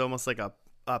 episode's almost like a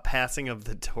passing of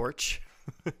the torch.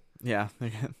 Yeah,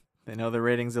 they know the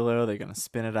ratings are low. They're gonna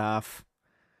spin it off,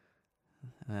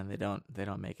 and then they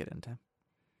don't make it in time.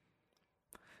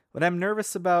 What I'm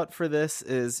nervous about for this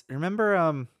is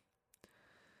remember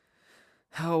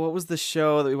what was the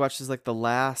show that we watched? Is like The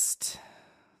Last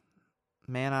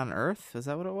Man on Earth? Is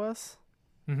that what it was?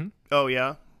 Hmm. Oh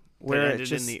yeah, Where that it ended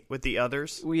just with the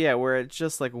others. yeah, where it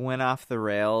just like went off the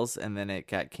rails and then it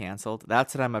got canceled.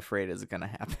 That's what I'm afraid is gonna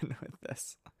happen with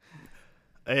this.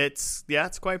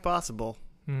 It's quite possible.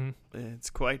 Hmm. It's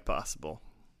quite possible.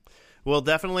 We'll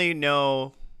definitely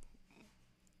know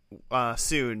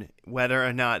soon whether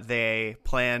or not they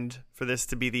planned for this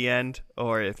to be the end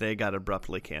or if they got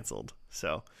abruptly canceled.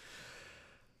 So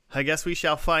I guess we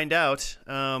shall find out.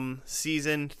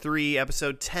 Season 3,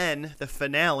 episode 10, the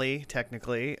finale,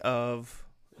 technically, of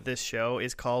this show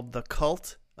is called The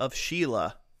Cult of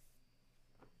Sheila.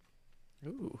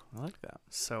 Ooh, I like that.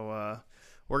 So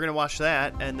we're going to watch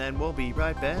that, and then we'll be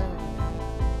right back.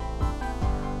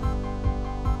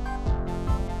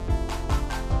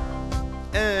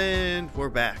 And we're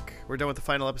back. We're done with the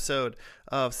final episode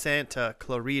of Santa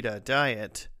Clarita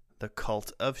Diet. The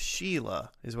Cult of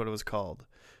Sheila is what it was called.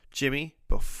 Jimmy,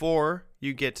 before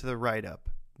you get to the write-up,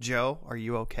 Joe, are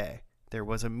you okay? There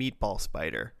was a meatball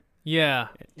spider. Yeah.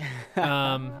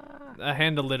 I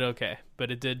handled it okay,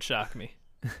 but it did shock me.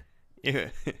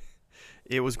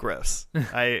 It was gross.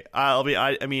 I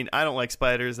mean, I don't like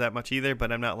spiders that much either,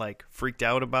 but I'm not like freaked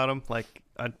out about them like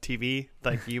on TV,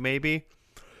 like you may be.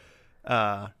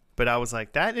 But I was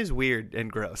like, that is weird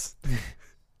and gross.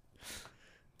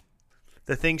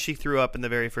 The thing she threw up in the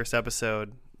very first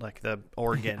episode, like the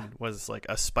organ, was like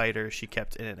a spider she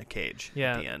kept in a cage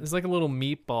Yeah, at the end. it's like a little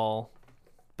meatball,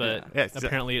 but Yeah,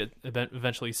 apparently it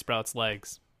eventually sprouts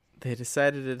legs. They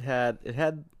decided it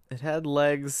had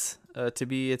legs to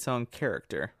be its own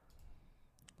character.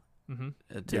 Hmm.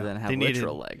 To Yeah, then have they needed-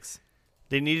 literal legs.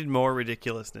 They needed more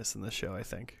ridiculousness in the show, I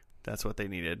think. That's what they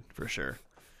needed, for sure.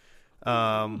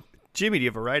 Jimmy, do you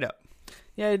have a write-up?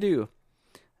 Yeah, I do.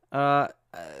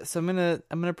 So I'm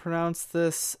gonna pronounce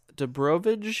this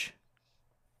Dobrovich.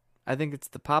 I think it's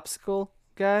the popsicle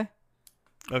guy.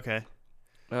 Okay.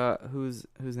 Whose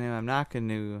name I'm not going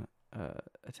to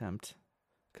attempt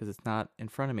because it's not in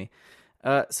front of me.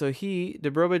 So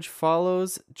Dobrovich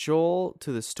follows Joel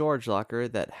to the storage locker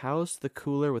that housed the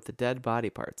cooler with the dead body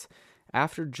parts.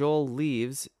 After Joel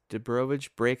leaves, Dobrovich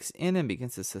breaks in and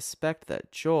begins to suspect that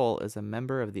Joel is a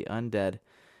member of the undead.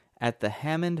 At the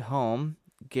Hammond home,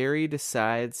 Gary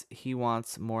decides he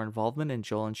wants more involvement in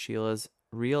Joel and Sheila's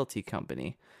realty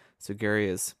company. So Gary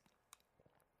is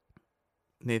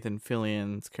Nathan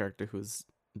Fillion's character who was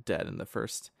dead in the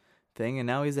first thing, and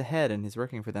now he's ahead and he's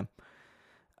working for them.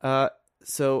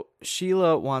 So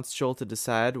Sheila wants Joel to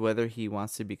decide whether he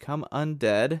wants to become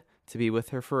undead to be with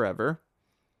her forever.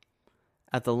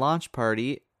 At the launch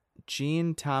party,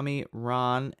 Gene, Tommy,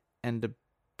 Ron, and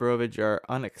Dobrovich are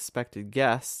unexpected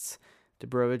guests.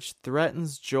 Dobrovich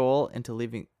threatens Joel into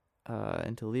leaving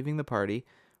the party.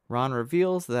 Ron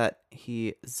reveals that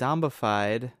he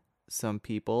zombified some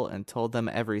people and told them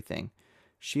everything.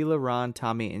 Sheila, Ron,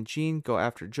 Tommy, and Gene go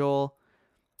after Joel.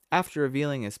 After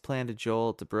revealing his plan to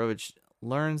Joel, Dobrovich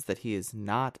learns that he is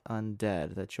not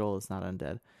undead, that Joel is not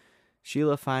undead.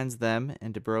 Sheila finds them,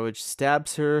 and Dobrovich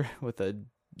stabs her with a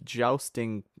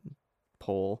jousting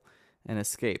pole and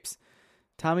escapes.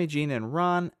 Tommy, Gene, and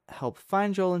Ron help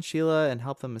find Joel and Sheila and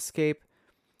help them escape.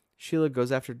 Sheila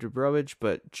goes after Dobrovich,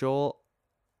 but Joel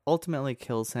ultimately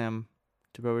kills him.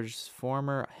 Dobrovich's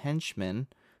former henchmen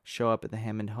show up at the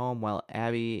Hammond home while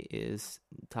Abby is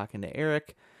talking to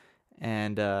Eric,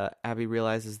 and Abby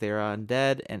realizes they are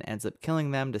undead and ends up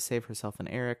killing them to save herself and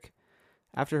Eric.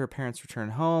 After her parents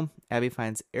return home, Abby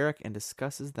finds Eric and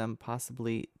discusses them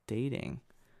possibly dating.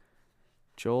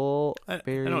 Joel I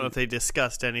Barry. don't know if they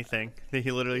discussed anything. He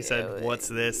literally said, "What's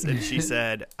this?" And she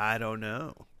said, "I don't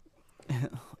know."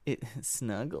 It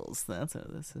snuggles. That's how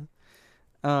this is.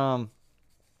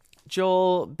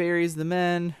 Joel buries the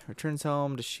men, returns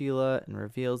home to Sheila, and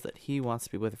reveals that he wants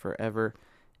to be with her forever.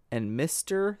 And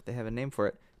they have a name for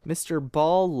it, Mr.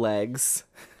 Ball Legs.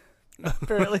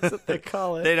 Apparently that's what they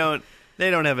call it. They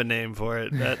don't have a name for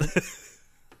it.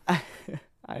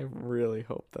 I really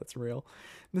hope that's real.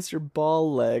 Mr.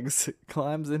 Ball Legs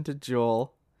climbs into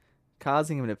Joel,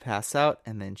 causing him to pass out,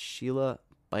 and then Sheila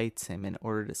bites him in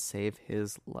order to save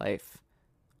his life.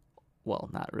 Well,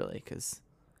 not really, because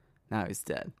now he's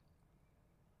dead.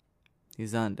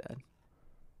 He's undead,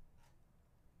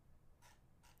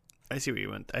 I see what you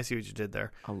went. I see what you did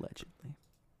there. allegedly.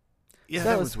 Yeah, So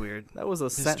that was weird. That was a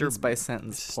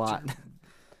sentence-by-sentence Mr. plot.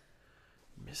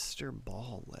 Mr.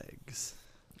 Ball Legs.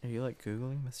 Are you like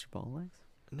Googling Mr. Ball Legs?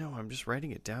 No, I'm just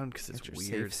writing it down because it's Got your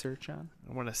weird. safe search on?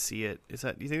 I want to see it. Is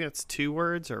that? You think that's 2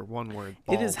 words or 1 word?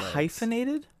 It is Ball legs.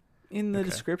 hyphenated in the Okay.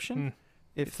 description.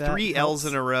 If that 3 L's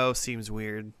in helps. a row seems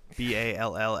weird.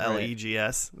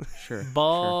 BALLLEGS. Sure.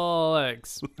 Ball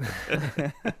X.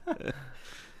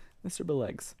 Mr.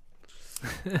 Balegs.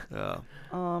 Oh.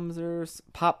 There's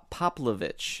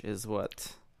Poplovich is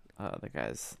what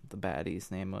the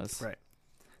baddie's name was. Right.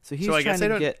 So he's So I guess trying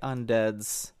they to don't- get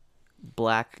undead's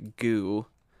black goo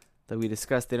that we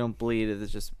discussed. They don't bleed;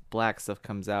 it's just black stuff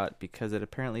comes out because it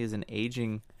apparently is an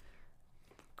aging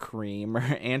cream or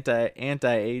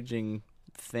anti-aging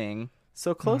thing.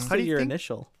 So close How to do you your think-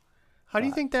 initial. How do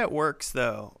you think that works,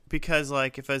 though? Because,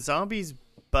 like, if a zombie's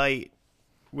bite,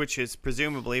 which is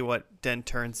presumably what then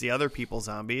turns the other people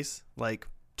zombies, like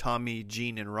Tommy,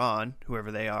 Gene, and Ron, whoever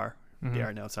they are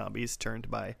now zombies turned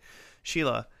by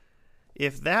Sheila.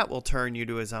 If that will turn you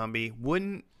to a zombie,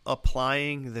 wouldn't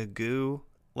applying the goo,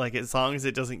 like, as long as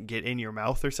it doesn't get in your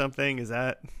mouth or something, is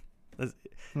that...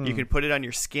 You can put it on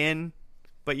your skin,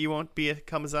 but you won't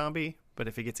become a zombie? But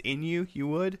if it gets in you, you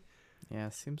would? Yeah,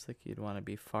 seems like you'd want to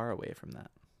be far away from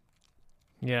that.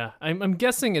 Yeah, I'm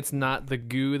guessing it's not the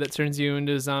goo that turns you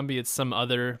into a zombie. It's some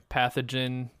other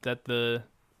pathogen that the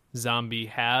zombie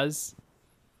has,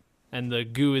 and the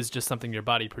goo is just something your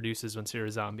body produces once you're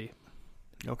a zombie.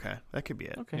 Okay, that could be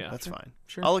it. Okay, Yeah. That's sure. fine.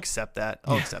 Sure. I'll accept that.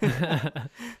 I'll accept it.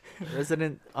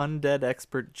 Resident undead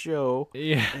expert Joe.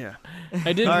 Yeah, Yeah.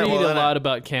 I did All right, read well, a then lot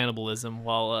about cannibalism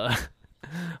while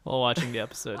watching the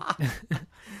episode.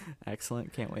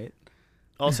 Excellent. Can't wait.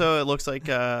 Also, it looks like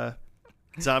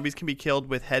zombies can be killed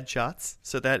with headshots,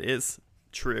 so that is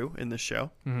true in the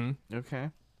show. hmm Okay.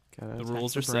 Gotta The attack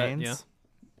rules the are set, brains.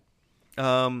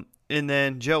 yeah. And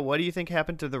then Joe, what do you think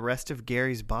happened to the rest of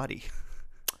Gary's body?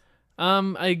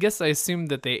 I guess I assumed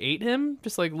that they ate him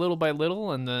just like little by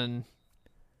little, and then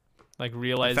like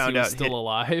realized he found was out still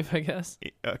alive. I guess,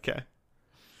 Okay.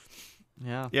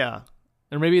 Yeah. Yeah.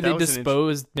 or maybe That they was an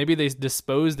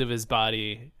disposed of his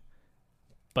body,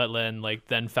 but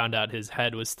then found out his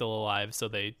head was still alive, so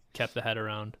they kept the head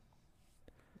around.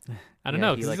 I don't Yeah, know,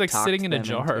 he, because he's like, like sitting talked in a them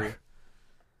jar into-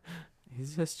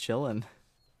 He's just chilling.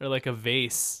 or like a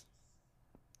vase.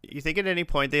 You think at any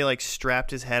point they like strapped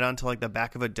his head onto like the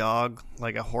back of a dog,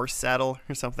 like a horse saddle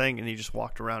or something, and he just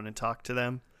walked around and talked to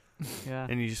them, Yeah.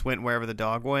 and he just went wherever the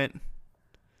dog went?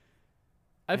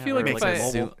 I feel like or if like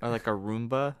I a or like a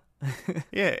Roomba.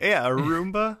 Yeah, a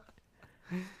Roomba.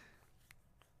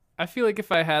 I feel like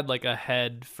if I had like a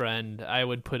head friend, I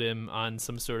would put him on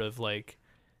some sort of like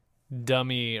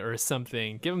dummy or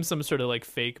something. Give him some sort of like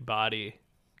fake body,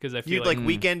 because I feel You'd like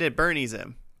Weekend at Bernie's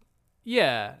him.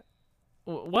 yeah.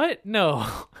 What? No.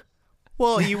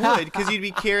 Well, you would, because you'd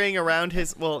be carrying around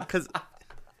because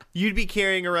you'd be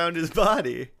carrying around his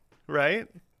body, right?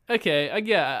 Okay,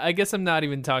 I guess I'm not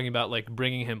even talking about like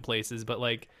bringing him places, but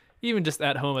like even just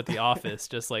at home at the office,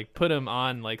 just like put him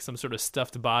on like some sort of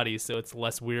stuffed body so it's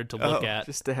less weird to look Oh, at.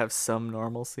 Just to have some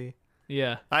normalcy.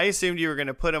 Yeah. I assumed you were going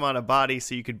to put him on a body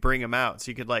so you could bring him out,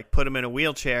 so you could like put him in a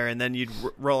wheelchair, and then you'd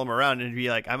roll him around and be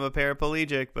like, "I'm a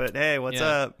paraplegic, but hey, what's Yeah.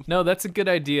 up?" No, that's a good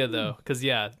idea though, because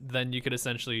then you could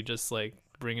essentially just like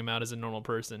bring him out as a normal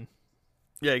person.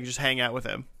 Yeah, you can just hang out with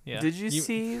him. Yeah. Did you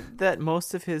see that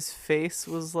most of his face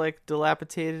was like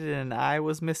dilapidated and an eye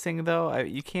was missing though?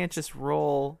 You can't just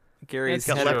roll Gary's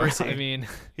That's got head true. leprosy. I mean,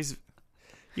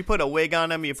 You put a wig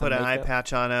on him, you Some put an eye makeup.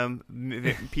 patch on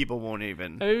him, people won't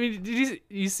even. did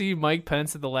you see Mike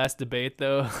Pence at the last debate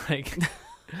though? Like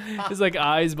his like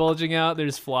eyes bulging out.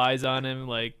 There's flies on him.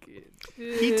 Like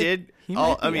He did. He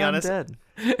I'll might be be honest. undead.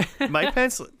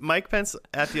 Mike Pence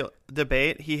at the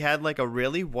debate, he had like a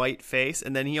really white face,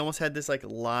 and then he almost had this like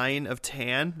line of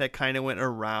tan that kind of went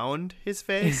around his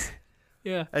face,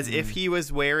 Yeah. as if he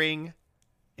was wearing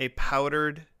a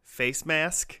powdered face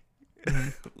mask.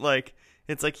 Like,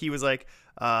 it's like he was like,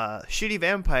 shitty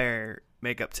vampire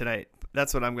makeup tonight.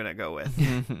 That's what I'm going to go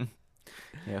with.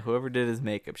 Yeah, whoever did his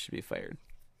makeup should be fired.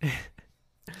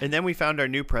 And then we found our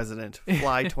new president,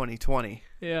 Fly 2020.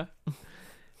 Yeah.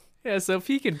 Yeah, so if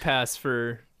he can pass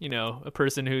for, a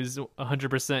person who's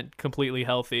 100% completely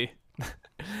healthy,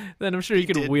 then I'm sure he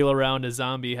could did. wheel around a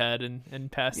zombie head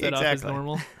and pass that off as Exactly.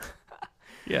 normal.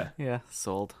 Yeah. Yeah,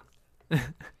 sold.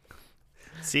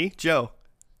 See? Joe,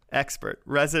 expert.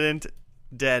 Resident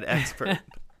dead expert.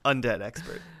 Undead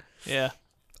expert. Yeah.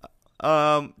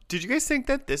 Did you guys think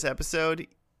that this episode,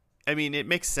 I mean, it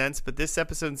makes sense, but this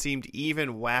episode seemed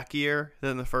even wackier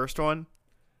than the first one?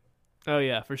 Oh,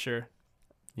 yeah, for sure.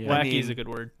 Yeah. Wacky I is mean- a good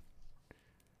word.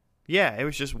 Yeah, it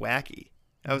was just wacky.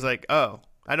 I was like, oh,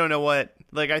 I don't know what.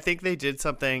 Like, I think they did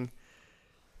something.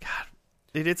 God,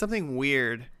 they did something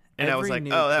weird. And I was like,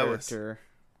 oh, that was.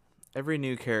 Every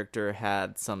new character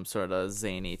had some sort of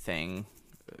zany thing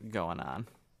going on.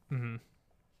 Mm-hmm.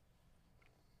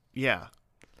 Yeah.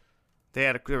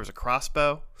 There was a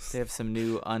crossbow. They have some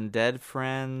new undead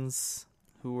friends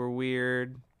who were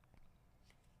weird.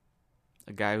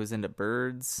 A guy who's into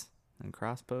birds and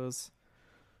crossbows.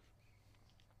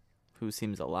 Who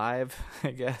seems alive,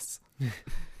 I guess.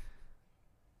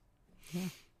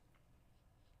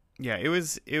 Yeah, it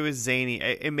was zany.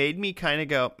 It made me kind of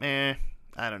go,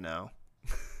 I don't know.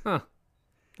 Huh.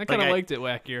 I kind of I- liked it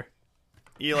wackier.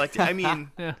 You liked it? I mean,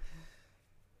 Yeah.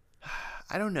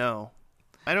 I don't know.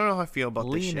 I don't know how I feel about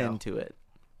this Lean show. into it.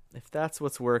 If that's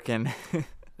what's working.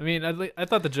 I mean, I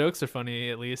thought the jokes are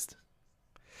funny, at least.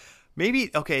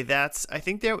 Maybe, okay, I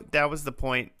think that was the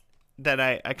point that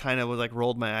I kind of was like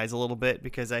rolled my eyes a little bit,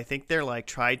 because I think they're like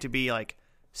tried to be like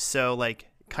so like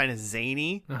kind of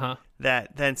zany Uh-huh.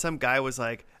 that then some guy was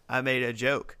like, I made a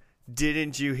joke.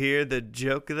 Didn't you hear the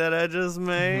joke that I just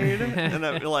made? And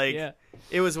I'm like, Yeah.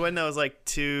 it was when I was like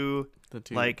two The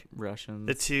two Like, Russians.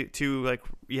 the two like,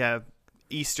 yeah,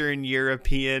 Eastern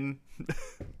European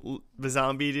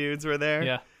zombie dudes were there.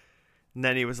 Yeah. And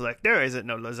then he was like, there isn't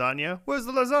no lasagna. Where's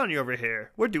the lasagna over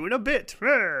here? We're doing a bit.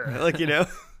 Like,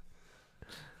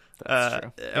 That's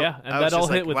true. Yeah, and I was that all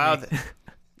just hit with wow, me.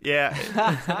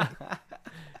 yeah.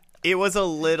 It was a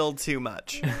little too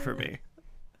much for me.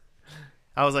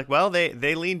 I was like, well,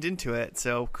 they leaned into it,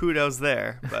 so kudos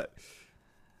there. But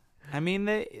I mean,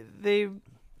 they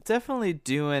definitely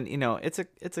doing.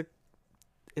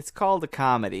 It's called a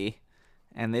comedy,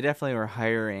 and they definitely were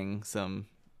hiring some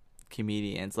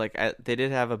comedians. Like they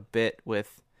did have a bit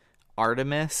with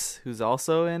Artemis, who's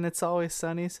also in It's Always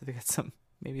Sunny. So they got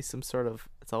maybe some sort of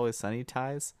It's Always Sunny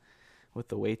ties with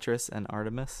the waitress and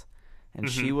Artemis, and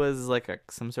she was like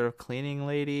some sort of cleaning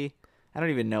lady. I don't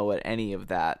even know what any of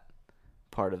that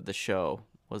part of the show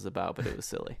was about, but it was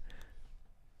silly.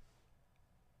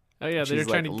 Oh, yeah, they were She's,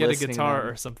 trying like, to get a listening guitar them.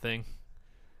 or something.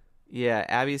 Yeah,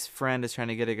 Abby's friend is trying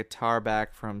to get a guitar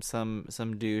back from some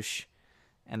douche,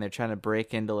 and they're trying to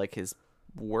break into like his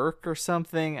work or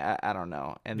something. I don't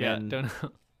know. And Yeah, then don't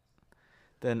know.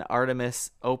 then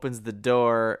Artemis opens the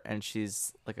door, and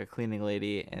she's like a cleaning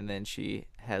lady, and then she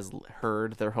has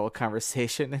heard their whole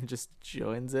conversation and just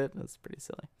joins it. That's pretty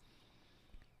silly.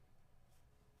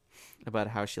 About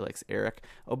how she likes Eric.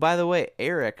 Oh, by the way,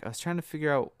 Eric, I was trying to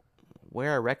figure out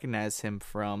where I recognize him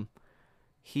from.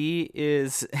 He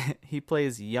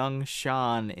plays young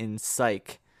Sean in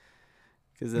Psych.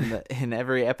 Because in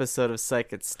every episode of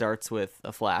Psych, it starts with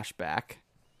a flashback.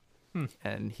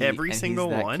 And Every single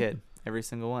he's that one? kid. Every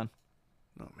single one.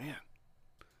 oh man,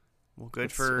 well, good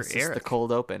It's for just Eric. the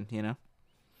cold open,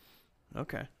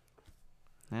 Okay,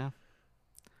 Yeah.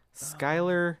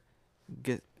 Skylar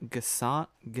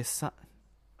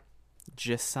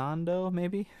Gisando,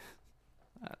 maybe?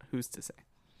 Who's to say?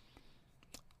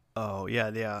 oh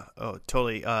yeah. Oh,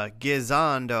 totally.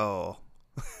 Gizondo.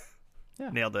 Yeah.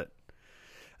 Nailed it.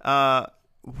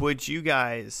 Would you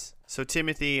guys? So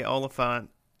Timothy Oliphant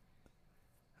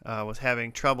was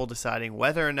having trouble deciding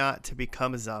whether or not to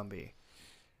become a zombie.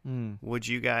 Would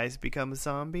you guys become a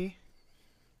zombie?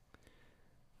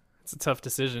 It's a tough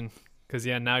decision because,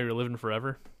 yeah, now you're living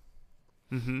forever.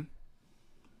 Mm-hmm.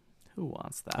 Who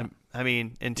wants that? I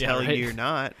mean, until Yeah, right. you're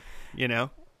not,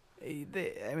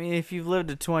 I mean, if you've lived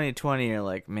to 2020, you're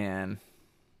like, man,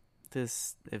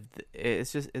 is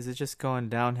it just going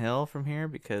downhill from here?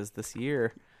 Because this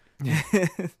year,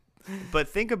 But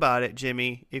think about it,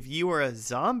 Jimmy. If you were a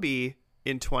zombie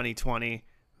in 2020,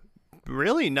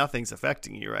 really nothing's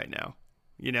affecting you right now.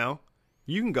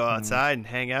 You can go outside and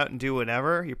hang out and do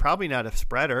whatever. You're probably not a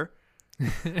spreader.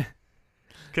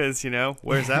 Because,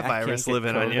 where's that I can't virus get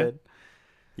living on you? COVID.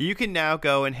 You can now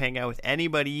go and hang out with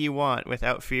anybody you want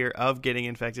without fear of getting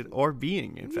infected or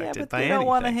being infected yeah, but by they anything. don't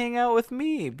want to hang out with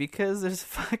me because there's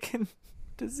fucking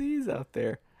disease out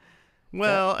there.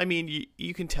 Well, I mean,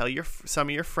 you can tell some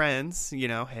of your friends, you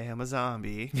know, hey, I'm a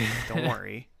zombie. Don't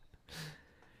worry.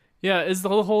 Yeah, is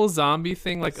the whole zombie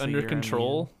thing like So under you're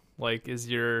control? Like, is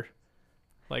your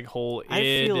like whole I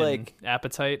id feel and like-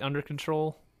 appetite under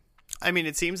control? I mean,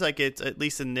 it seems like it's, at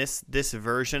least in this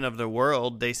version of the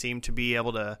world, they seem to be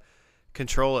able to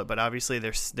control it. But obviously,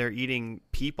 they're eating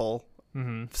people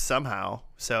somehow.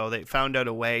 So they found out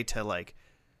a way to like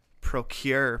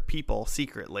procure people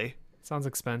secretly. Sounds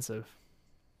expensive.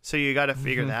 So you got to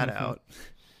figure that out.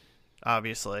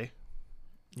 Obviously.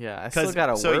 Yeah, I still 'Cause-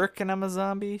 gotta so- work and I'm a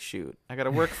zombie? Shoot. I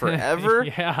gotta work forever?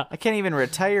 Yeah, I can't even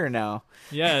retire now.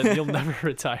 yeah, you'll never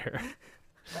retire.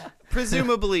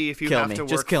 Presumably, if you Kill have me. to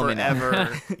Just work kill me now.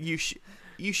 forever, you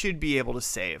should be able to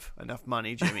save enough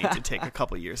money, Jimmy, to take a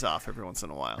couple years off every once in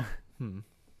a while.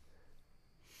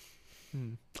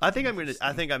 I think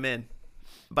I'm in.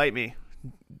 Bite me,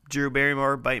 Drew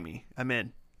Barrymore. Bite me. I'm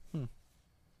in.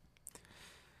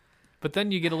 But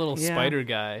then you get a little Yeah. spider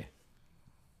guy.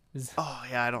 Oh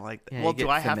yeah, I don't like that. Yeah, Well, you get do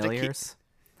I have to keep? familiars.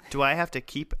 Do I have to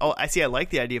keep? Oh, I see. I like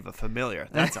the idea of a familiar.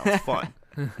 That sounds fun.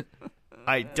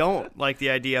 I don't like the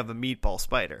idea of a meatball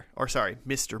spider, or sorry,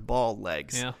 Mr. Ball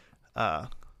Legs. Yeah.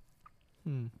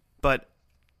 But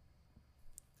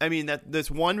I mean that's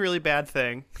one really bad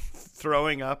thing.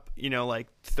 Throwing up, like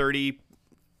 30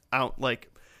 out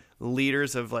like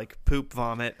liters of like poop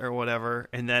vomit or whatever,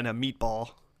 and then a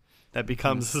meatball that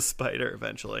becomes a spider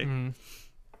eventually.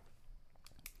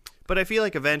 But I feel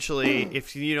like eventually,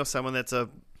 if you know someone that's a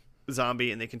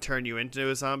zombie and they can turn you into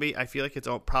a zombie, I feel like it's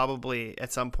probably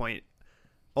at some point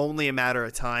only a matter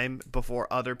of time before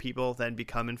other people then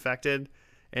become infected,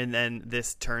 and then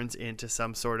this turns into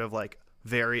some sort of like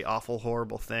very awful,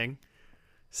 horrible thing.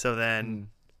 So then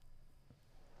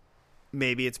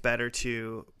maybe it's better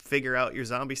to figure out your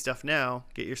zombie stuff now,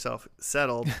 get yourself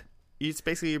settled. It's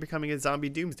basically you're becoming a zombie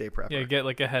doomsday prepper. Yeah, get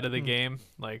like ahead of the game.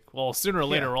 Like, well, sooner or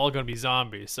later Yeah. we're all going to be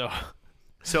zombies. So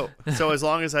So as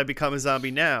long as I become a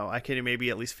zombie now, I can maybe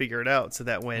at least figure it out, so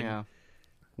that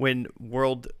when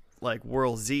World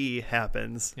Z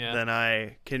happens, Yeah. then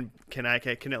I can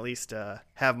at least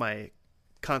have my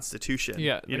constitution.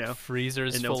 yeah, you like know,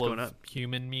 freezers and know what's full going of on.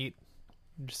 human meat,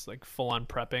 just like full on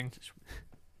prepping.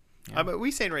 But we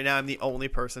saying right now I'm the only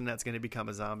person that's going to become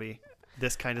a zombie.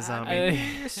 This kind of zombie.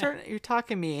 You're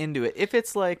talking me into it. If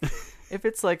it's like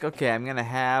okay, I'm gonna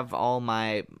have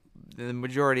the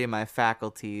majority of my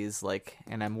faculties, like,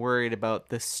 and I'm worried about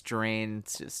this strain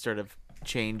sort of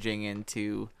changing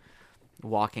into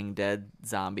Walking Dead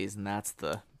zombies, and that's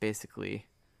basically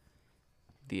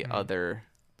the other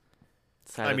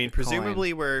side. I of mean, the coin.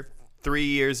 presumably we're 3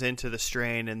 years into the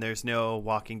strain, and there's no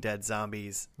Walking Dead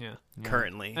zombies Yeah.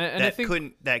 currently. And I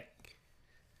think- that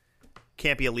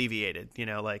can't be alleviated.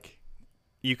 Like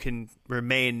you can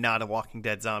remain not a Walking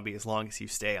Dead zombie as long as you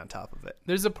stay on top of it,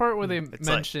 There's a part where they It's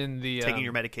mention the taking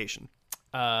your medication.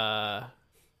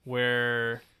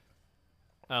 where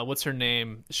what's her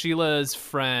name? Sheila's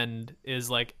friend is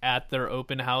like at their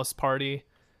open house party.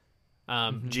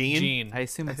 Jean? I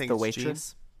assume I it's think the it's Jean.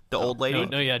 waitress. The old lady.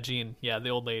 No, yeah, Jean. Yeah, the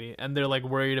old lady. And they're like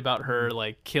worried about her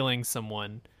like killing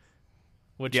someone,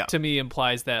 which Yeah. to me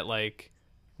implies that like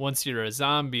once you're a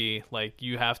zombie, like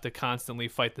you have to constantly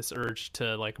fight this urge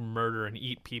to like murder and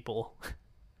eat people.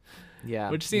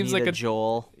 Yeah, Which seems you need like a a-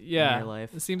 Joel in Yeah, your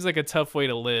life. it seems like a tough way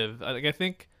to live. I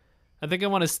think I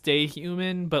want to stay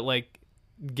human, but like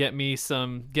get me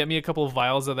a couple of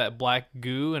vials of that black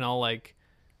goo, and I'll like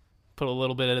put a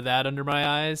little bit of that under my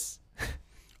eyes.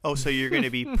 Oh, so you're going to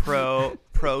be pro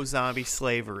zombie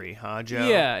slavery, huh, Joe?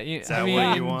 Yeah, Is that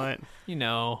what you want? You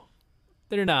know,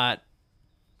 they're not.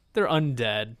 They're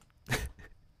undead.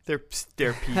 They're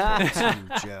people too,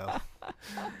 Joe.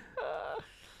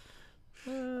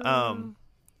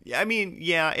 Yeah, I mean,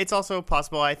 yeah, it's also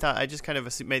possible. I just kind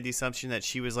of made the assumption that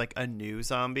she was like a new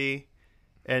zombie,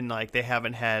 and like they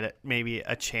haven't had maybe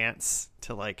a chance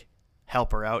to like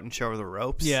help her out and show her the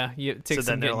ropes. Yeah, it takes So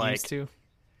some then they're getting like- used to.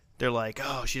 They're like,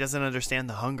 oh, she doesn't understand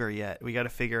the hunger yet. We got to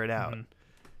figure it out,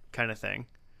 kind of thing.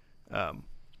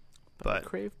 But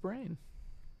Crave brain.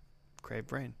 crave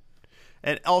brain.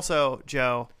 And also,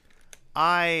 Joe,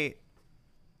 I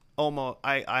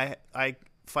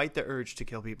fight the urge to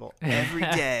kill people every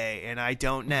day, and I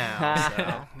don't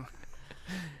now.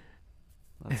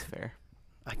 So That's fair.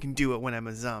 I can do it when I'm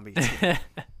a zombie too.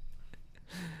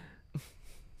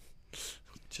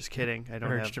 Just kidding. I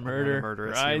don't Urge have to I'm not a murder,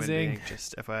 murderous rising. human being.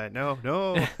 Just if I no.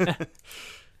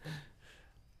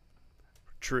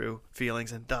 true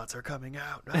feelings and thoughts are coming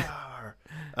out.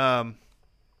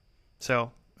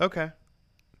 So okay,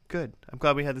 good. I'm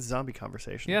glad we had this zombie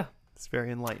conversation. Yeah, it's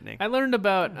very enlightening. I learned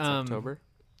about It's October.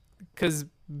 because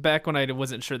back when I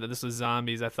wasn't sure that this was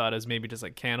zombies, I thought it was maybe just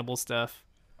like cannibal stuff.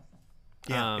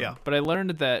 Yeah. But I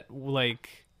learned that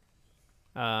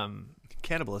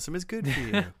Cannibalism is good for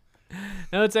you.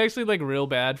 no, it's actually like real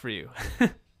bad for you.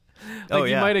 Oh,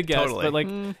 you yeah, might have guessed, totally. but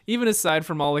like even aside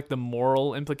from all like the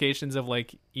moral implications of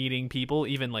like eating people,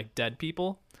 even like dead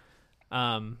people.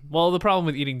 Well, the problem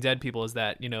with eating dead people is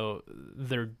that, you know,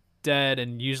 they're dead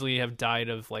and usually have died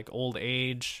of like old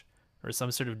age or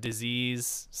some sort of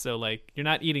disease. So like you're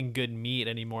not eating good meat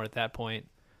anymore at that point.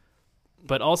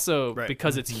 But also Right.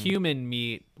 because it's human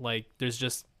meat, like there's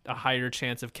just a higher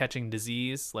chance of catching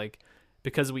disease. Like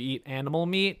because we eat animal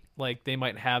meat, like they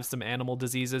might have some animal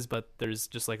diseases, but there's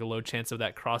just like a low chance of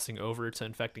that crossing over to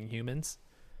infecting humans,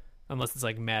 unless it's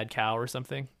like mad cow or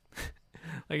something.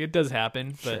 Like it does happen,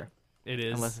 but Sure. it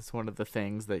is. Unless it's one of the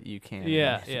things that you can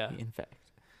Yeah. infect.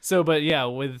 So, but yeah,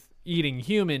 with eating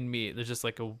human meat, there's just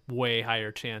like a way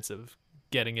higher chance of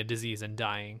getting a disease and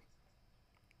dying.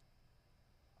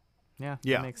 Yeah,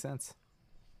 Yeah. that makes sense.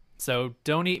 So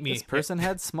don't eat me. This person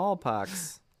had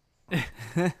smallpox.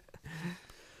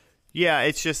 Yeah,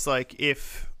 it's just like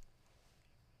if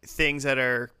things that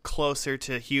are closer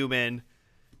to human,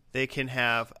 they can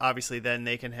have, obviously then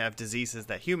they can have diseases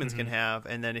that humans can have,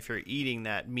 and then if you're eating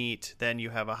that meat, then you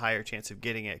have a higher chance of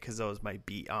getting it because those might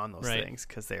be on those Right. things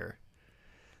because they're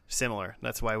similar.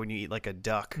 That's why when you eat like a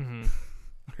duck Mhm.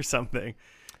 or something,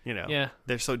 you know, Yeah.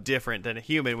 they're so different than a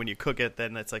human. When you cook it,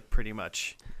 then it's like pretty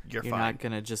much you're You're fine. not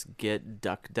gonna just get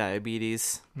duck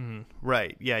diabetes. Mhm.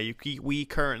 Right. Yeah, we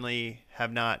currently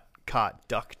have not caught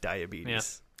duck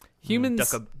diabetes.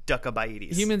 Humans.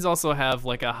 Duckabites. Humans also have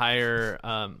like a higher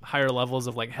levels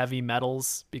of like heavy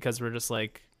metals because we're just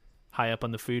like high up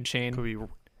on the food chain.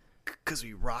 Because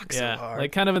we rock Yeah, so hard.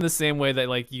 like kind of in the same way that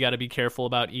like you got to be careful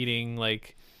about eating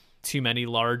like too many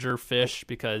larger fish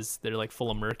because they're like full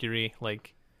of mercury.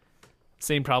 Like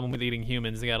same problem with eating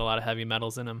humans; they got a lot of heavy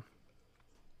metals in them.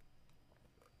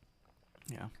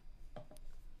 Yeah.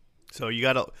 So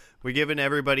we're giving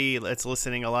everybody that's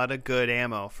listening a lot of good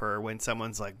ammo for when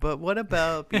someone's like, but what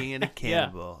about being a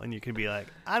cannibal? And you can be like,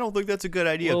 I don't think that's a good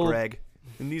idea, Well, Greg.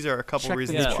 And these are a couple check the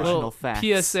reasons Yeah, why. nutritional well, facts.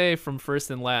 PSA from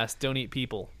First and Last: don't eat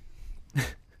people.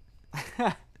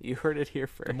 You heard it here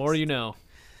first. The more you know.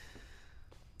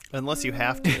 Unless you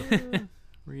have to,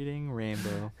 Reading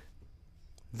Rainbow.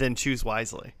 then choose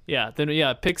wisely. Yeah, then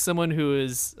pick someone who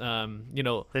is Then eat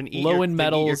low your- in then eat your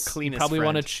metals. You cleanest probably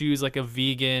want to friend. choose like a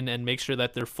vegan and make sure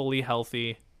that they're fully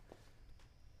healthy.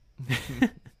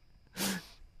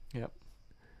 Yep.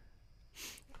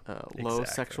 Low Exactly.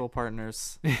 sexual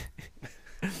partners.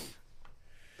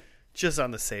 Just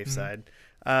on the safe Mm-hmm.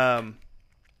 side.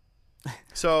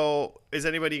 So is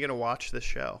anybody going to watch this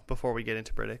show before we get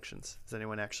into predictions? Is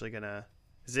anyone actually going to...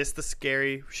 Is this the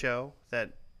scary show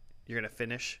that you're going to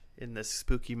finish in this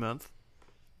spooky month?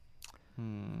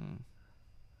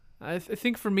 I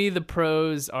think for me the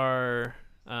pros are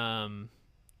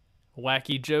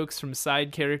wacky jokes from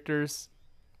side characters,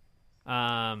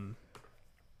 and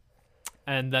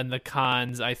then the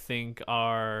cons I think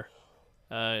are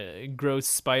gross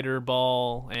spider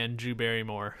ball and Drew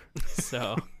Barrymore.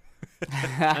 So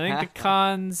I think the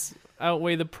cons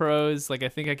outweigh the pros. Like I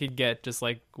think I could get just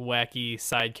like wacky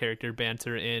side character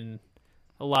banter in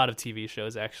a lot of TV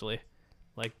shows actually,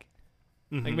 like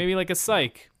maybe like a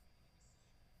Psych.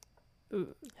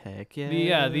 Heck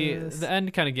yeah. The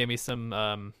end kind of gave me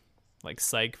some like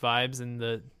Psych vibes in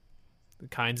the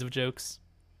kinds of jokes.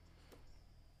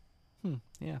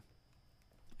 Yeah.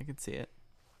 I can see it.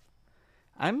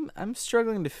 I'm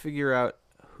struggling to figure out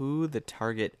who the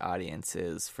target audience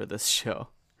is for this show.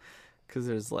 Cuz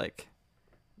there's like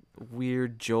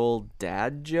weird Joel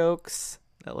dad jokes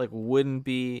that like wouldn't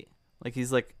be like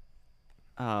he's like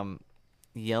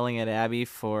yelling at Abby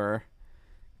for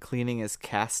cleaning his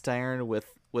cast iron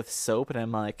with soap, and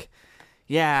I'm like,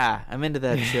 yeah, I'm into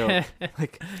that joke.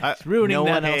 Like Ruining no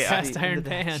that one else cast would be iron into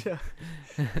that pan.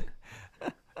 joke.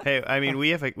 Hey, I mean, we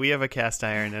have a cast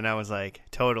iron, and I was like,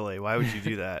 totally. Why would you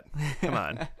do that? Come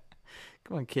on.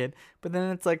 Come on, kid. But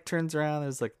then it's like turns around.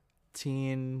 There's like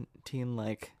teen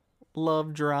like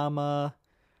love drama,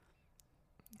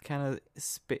 kind of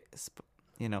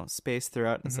space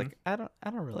throughout. It's like I don't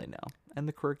really know, and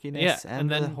the quirkiness, Yeah, and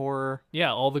and the then- horror.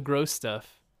 Yeah, all the gross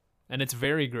stuff, and it's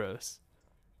very gross.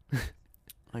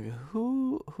 Like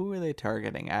who are they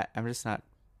targeting? I'm just not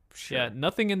sure. Yeah,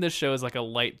 nothing in this show is like a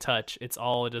light touch. It's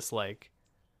all just like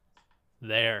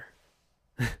there.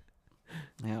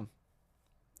 Yeah.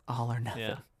 All or Nothing.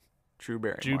 Yeah. Drew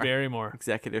Barrymore. Drew Barrymore.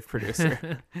 Executive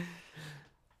producer.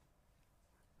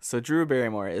 So Drew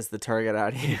Barrymore is the target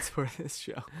audience for this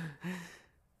show.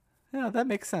 Yeah, that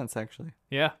makes sense, actually.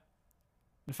 Yeah.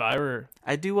 If I were...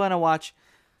 I do want to watch...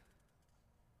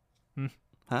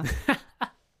 Huh?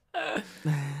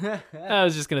 I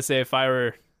was just going to say, if I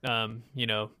were, a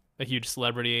huge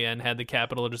celebrity and had the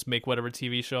capital to just make whatever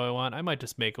TV show I want, I might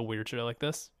just make a weird show like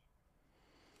this.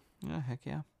 Yeah, heck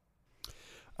yeah.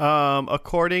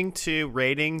 According to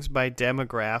ratings by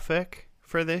demographic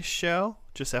for this show,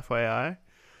 just FYI,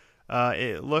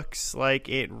 it looks like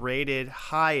it rated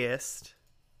highest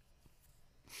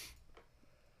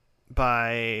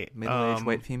by Middle-aged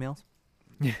white females?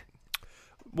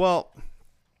 Well,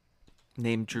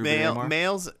 named Drew Barrymore?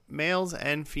 males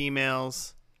and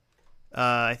females.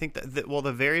 I think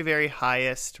the very, very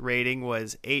highest rating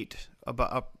was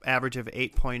average of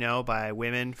 8.0 by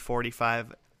women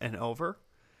 45 and over.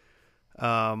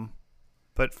 So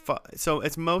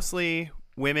it's mostly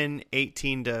women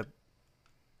 18 to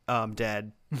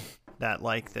dead that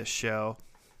like this show,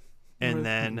 and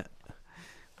then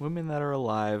women that are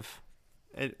alive.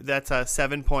 That's a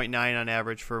 7.9 on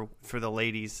average for the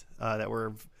ladies that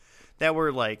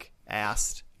were like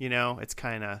asked. It's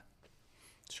kind of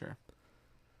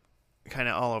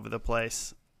all over the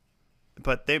place.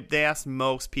 But they asked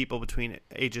most people between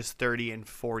ages 30 and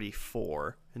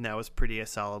 44, and that was pretty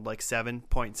solid, like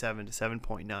 7.7 to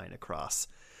 7.9 across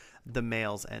the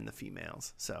males and the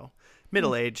females. So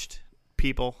middle-aged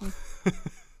people,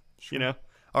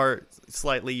 are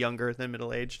slightly younger than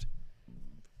middle-aged.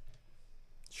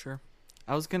 Sure.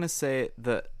 I was going to say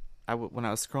that when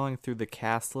I was scrolling through the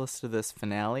cast list of this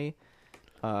finale,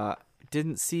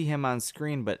 didn't see him on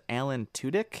screen, but Alan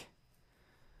Tudyk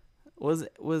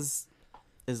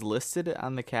is listed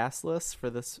on the cast list for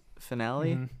this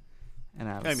finale, and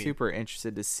I was super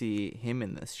interested to see him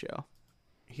in this show.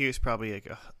 He was probably like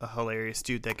a hilarious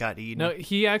dude that got eaten. No,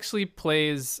 he actually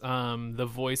plays the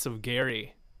voice of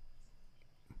Gary.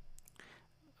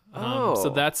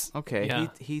 So that's okay. Yeah.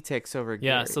 He takes over Gary.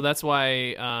 Yeah, so that's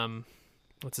why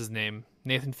what's his name?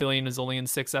 Nathan Fillion is only in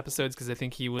 6 episodes because I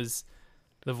think he was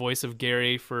the voice of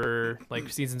Gary for like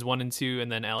seasons 1 and 2,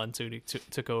 and then Alan Tudyk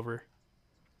took over.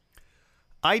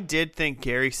 I did think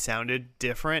Gary sounded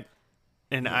different,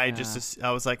 and I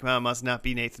was like, well, it must not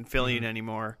be Nathan Fillion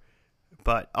anymore.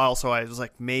 But also I was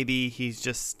like, maybe he's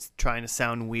just trying to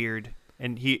sound weird,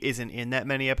 and he isn't in that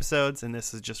many episodes, and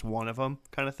this is just one of them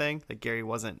kind of thing. Like Gary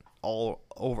wasn't all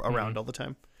over around all the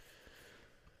time.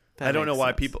 I don't know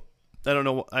why people... I don't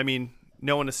know. I mean,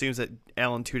 no one assumes that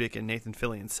Alan Tudyk and Nathan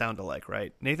Fillion sound alike,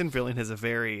 right? Nathan Fillion has a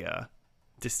very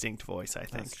distinct voice, I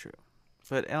think. That's true.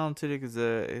 But Alan Tudyk is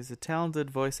a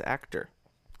talented voice actor,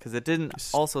 because it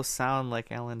didn't also sound like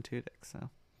Alan Tudyk. So,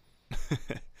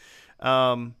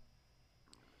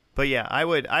 but yeah, I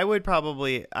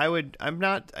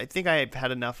think I've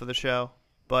had enough of the show.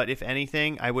 But if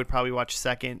anything, I would probably watch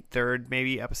second, third,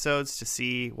 maybe episodes to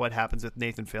see what happens with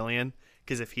Nathan Fillion,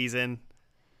 because if he's in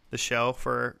the show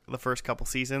for the first couple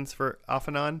seasons for off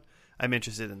and on, I'm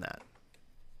interested in that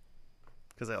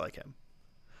because I like him.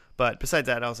 But besides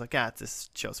that, I was like, this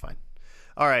show's fine.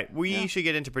 All right, we should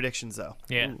get into predictions, though.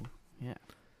 Yeah. Ooh, yeah.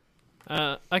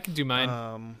 I can do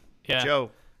mine. Joe.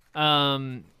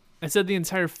 I said the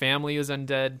entire family is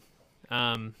undead,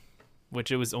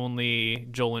 which it was only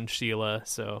Joel and Sheila,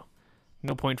 so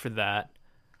no point for that.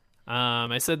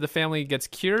 I said the family gets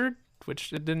cured,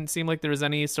 which it didn't seem like there was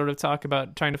any sort of talk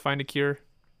about trying to find a cure.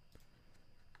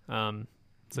 So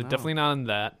definitely not on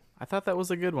that. I thought that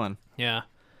was a good one. Yeah.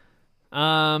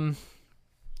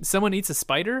 Someone eats a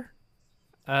spider.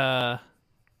 It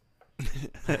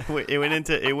went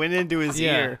into his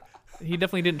ear. He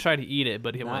definitely didn't try to eat it,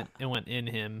 but it went in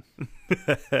him.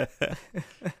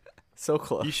 So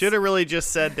close. You should have really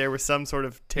just said there was some sort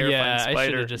of terrifying spider. I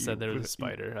should have just said there was a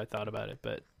spider. I thought about it,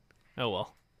 but oh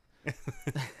well.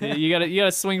 you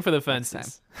gotta swing for the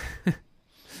fences.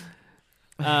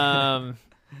 And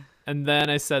then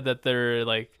I said that they're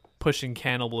like pushing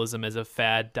cannibalism as a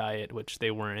fad diet, which they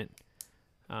weren't.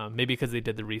 Maybe because they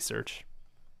did the research.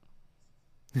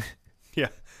 Yeah,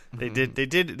 they did.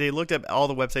 They looked up all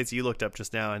the websites you looked up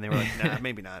just now, and they were like, nah,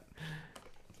 maybe not.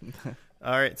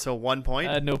 All right, so 1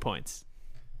 point. No points.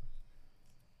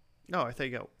 No, I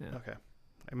think Yeah. Okay.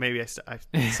 Maybe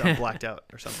I blacked out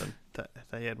or something. I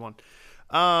thought you had one.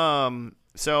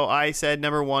 So I said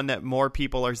number 1 that more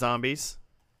people are zombies.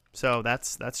 So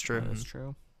that's true. That's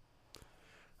true.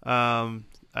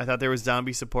 I thought there was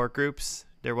zombie support groups.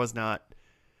 There was not.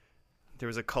 There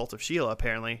was a cult of Sheila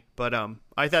apparently, but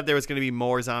I thought there was going to be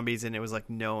more zombies and it was like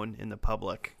known in the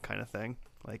public kind of thing.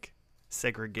 Like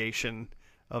segregation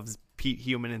of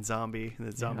human and zombie, and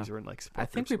the zombies were in like support I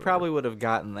think groups we or whatever. probably would have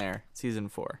gotten there season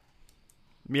 4.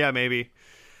 Yeah, maybe.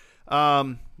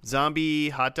 Zombie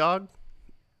hot dog?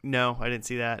 No, I didn't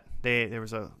see that. There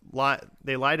was a lot.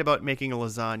 They lied about making a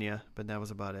lasagna, but that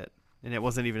was about it. And it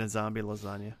wasn't even a zombie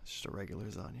lasagna. It's just a regular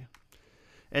lasagna.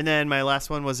 And then my last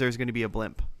one was there's going to be a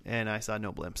blimp, and I saw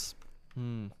no blimps.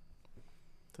 Didn't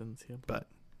see it. But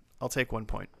I'll take 1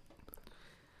 point.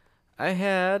 I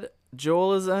had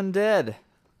Joel is undead,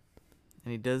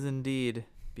 and he does indeed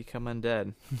become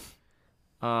undead.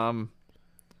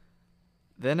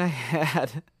 Then I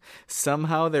had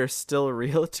somehow they're still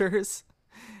realtors,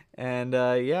 and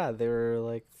they were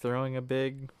like throwing a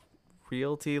big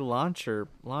realty launch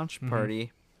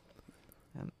party.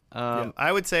 And Yeah,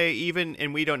 I would say even,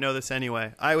 and we don't know this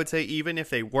anyway, I would say even if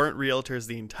they weren't realtors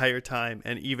the entire time,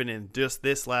 and even in just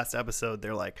this last episode,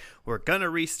 they're like, we're going to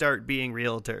restart being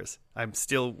realtors, I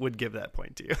still would give that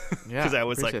point to you. Yeah, Because I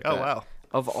was like, appreciate oh, that. wow.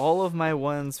 Of all of my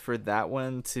ones for that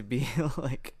one to be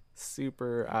like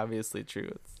super obviously true,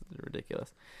 it's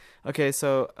ridiculous. Okay,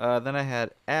 so then I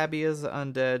had Abby as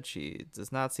undead. She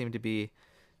does not seem to be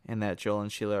in that Joel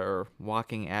and Sheila are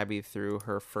walking Abby through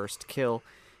her first kill.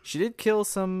 She did kill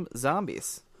some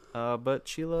zombies, but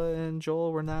Sheila and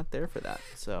Joel were not there for that.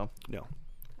 So No,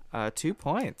 2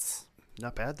 points.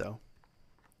 not bad, though.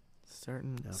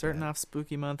 Starting bad. off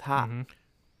spooky month hot.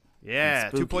 Yeah,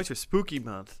 Spooky. 2 points for Spooky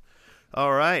Month.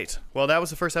 All right. Well, that was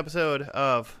the first episode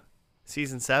of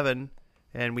Season 7,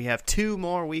 and we have 2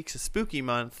 more weeks of Spooky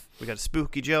Month. We got a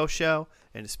Spooky Joe show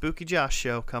and a Spooky Josh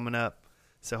show coming up.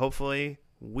 So hopefully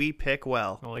we pick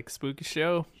well. I like spooky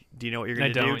show. Do you know what you're I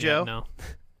going to do, don't Joe? yet, no.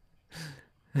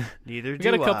 Neither We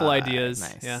do got a couple I. ideas.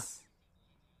 Nice.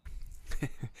 Yeah.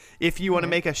 If you want to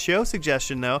make a show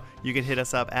suggestion, though, you can hit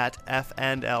us up at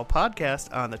FNL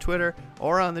Podcast on the Twitter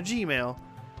or on the Gmail,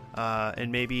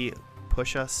 and maybe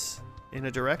push us in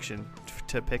a direction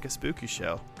to pick a spooky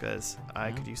show, because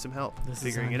I could use some help This is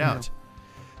figuring on it you. out.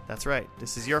 That's right.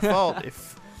 This is your fault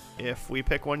if we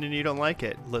pick one and you don't like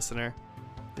it, listener.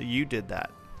 That you did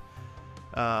that.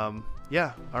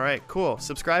 Yeah. All right. Cool.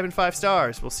 Subscribe and 5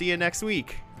 stars. We'll see you next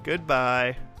week.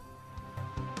 Goodbye.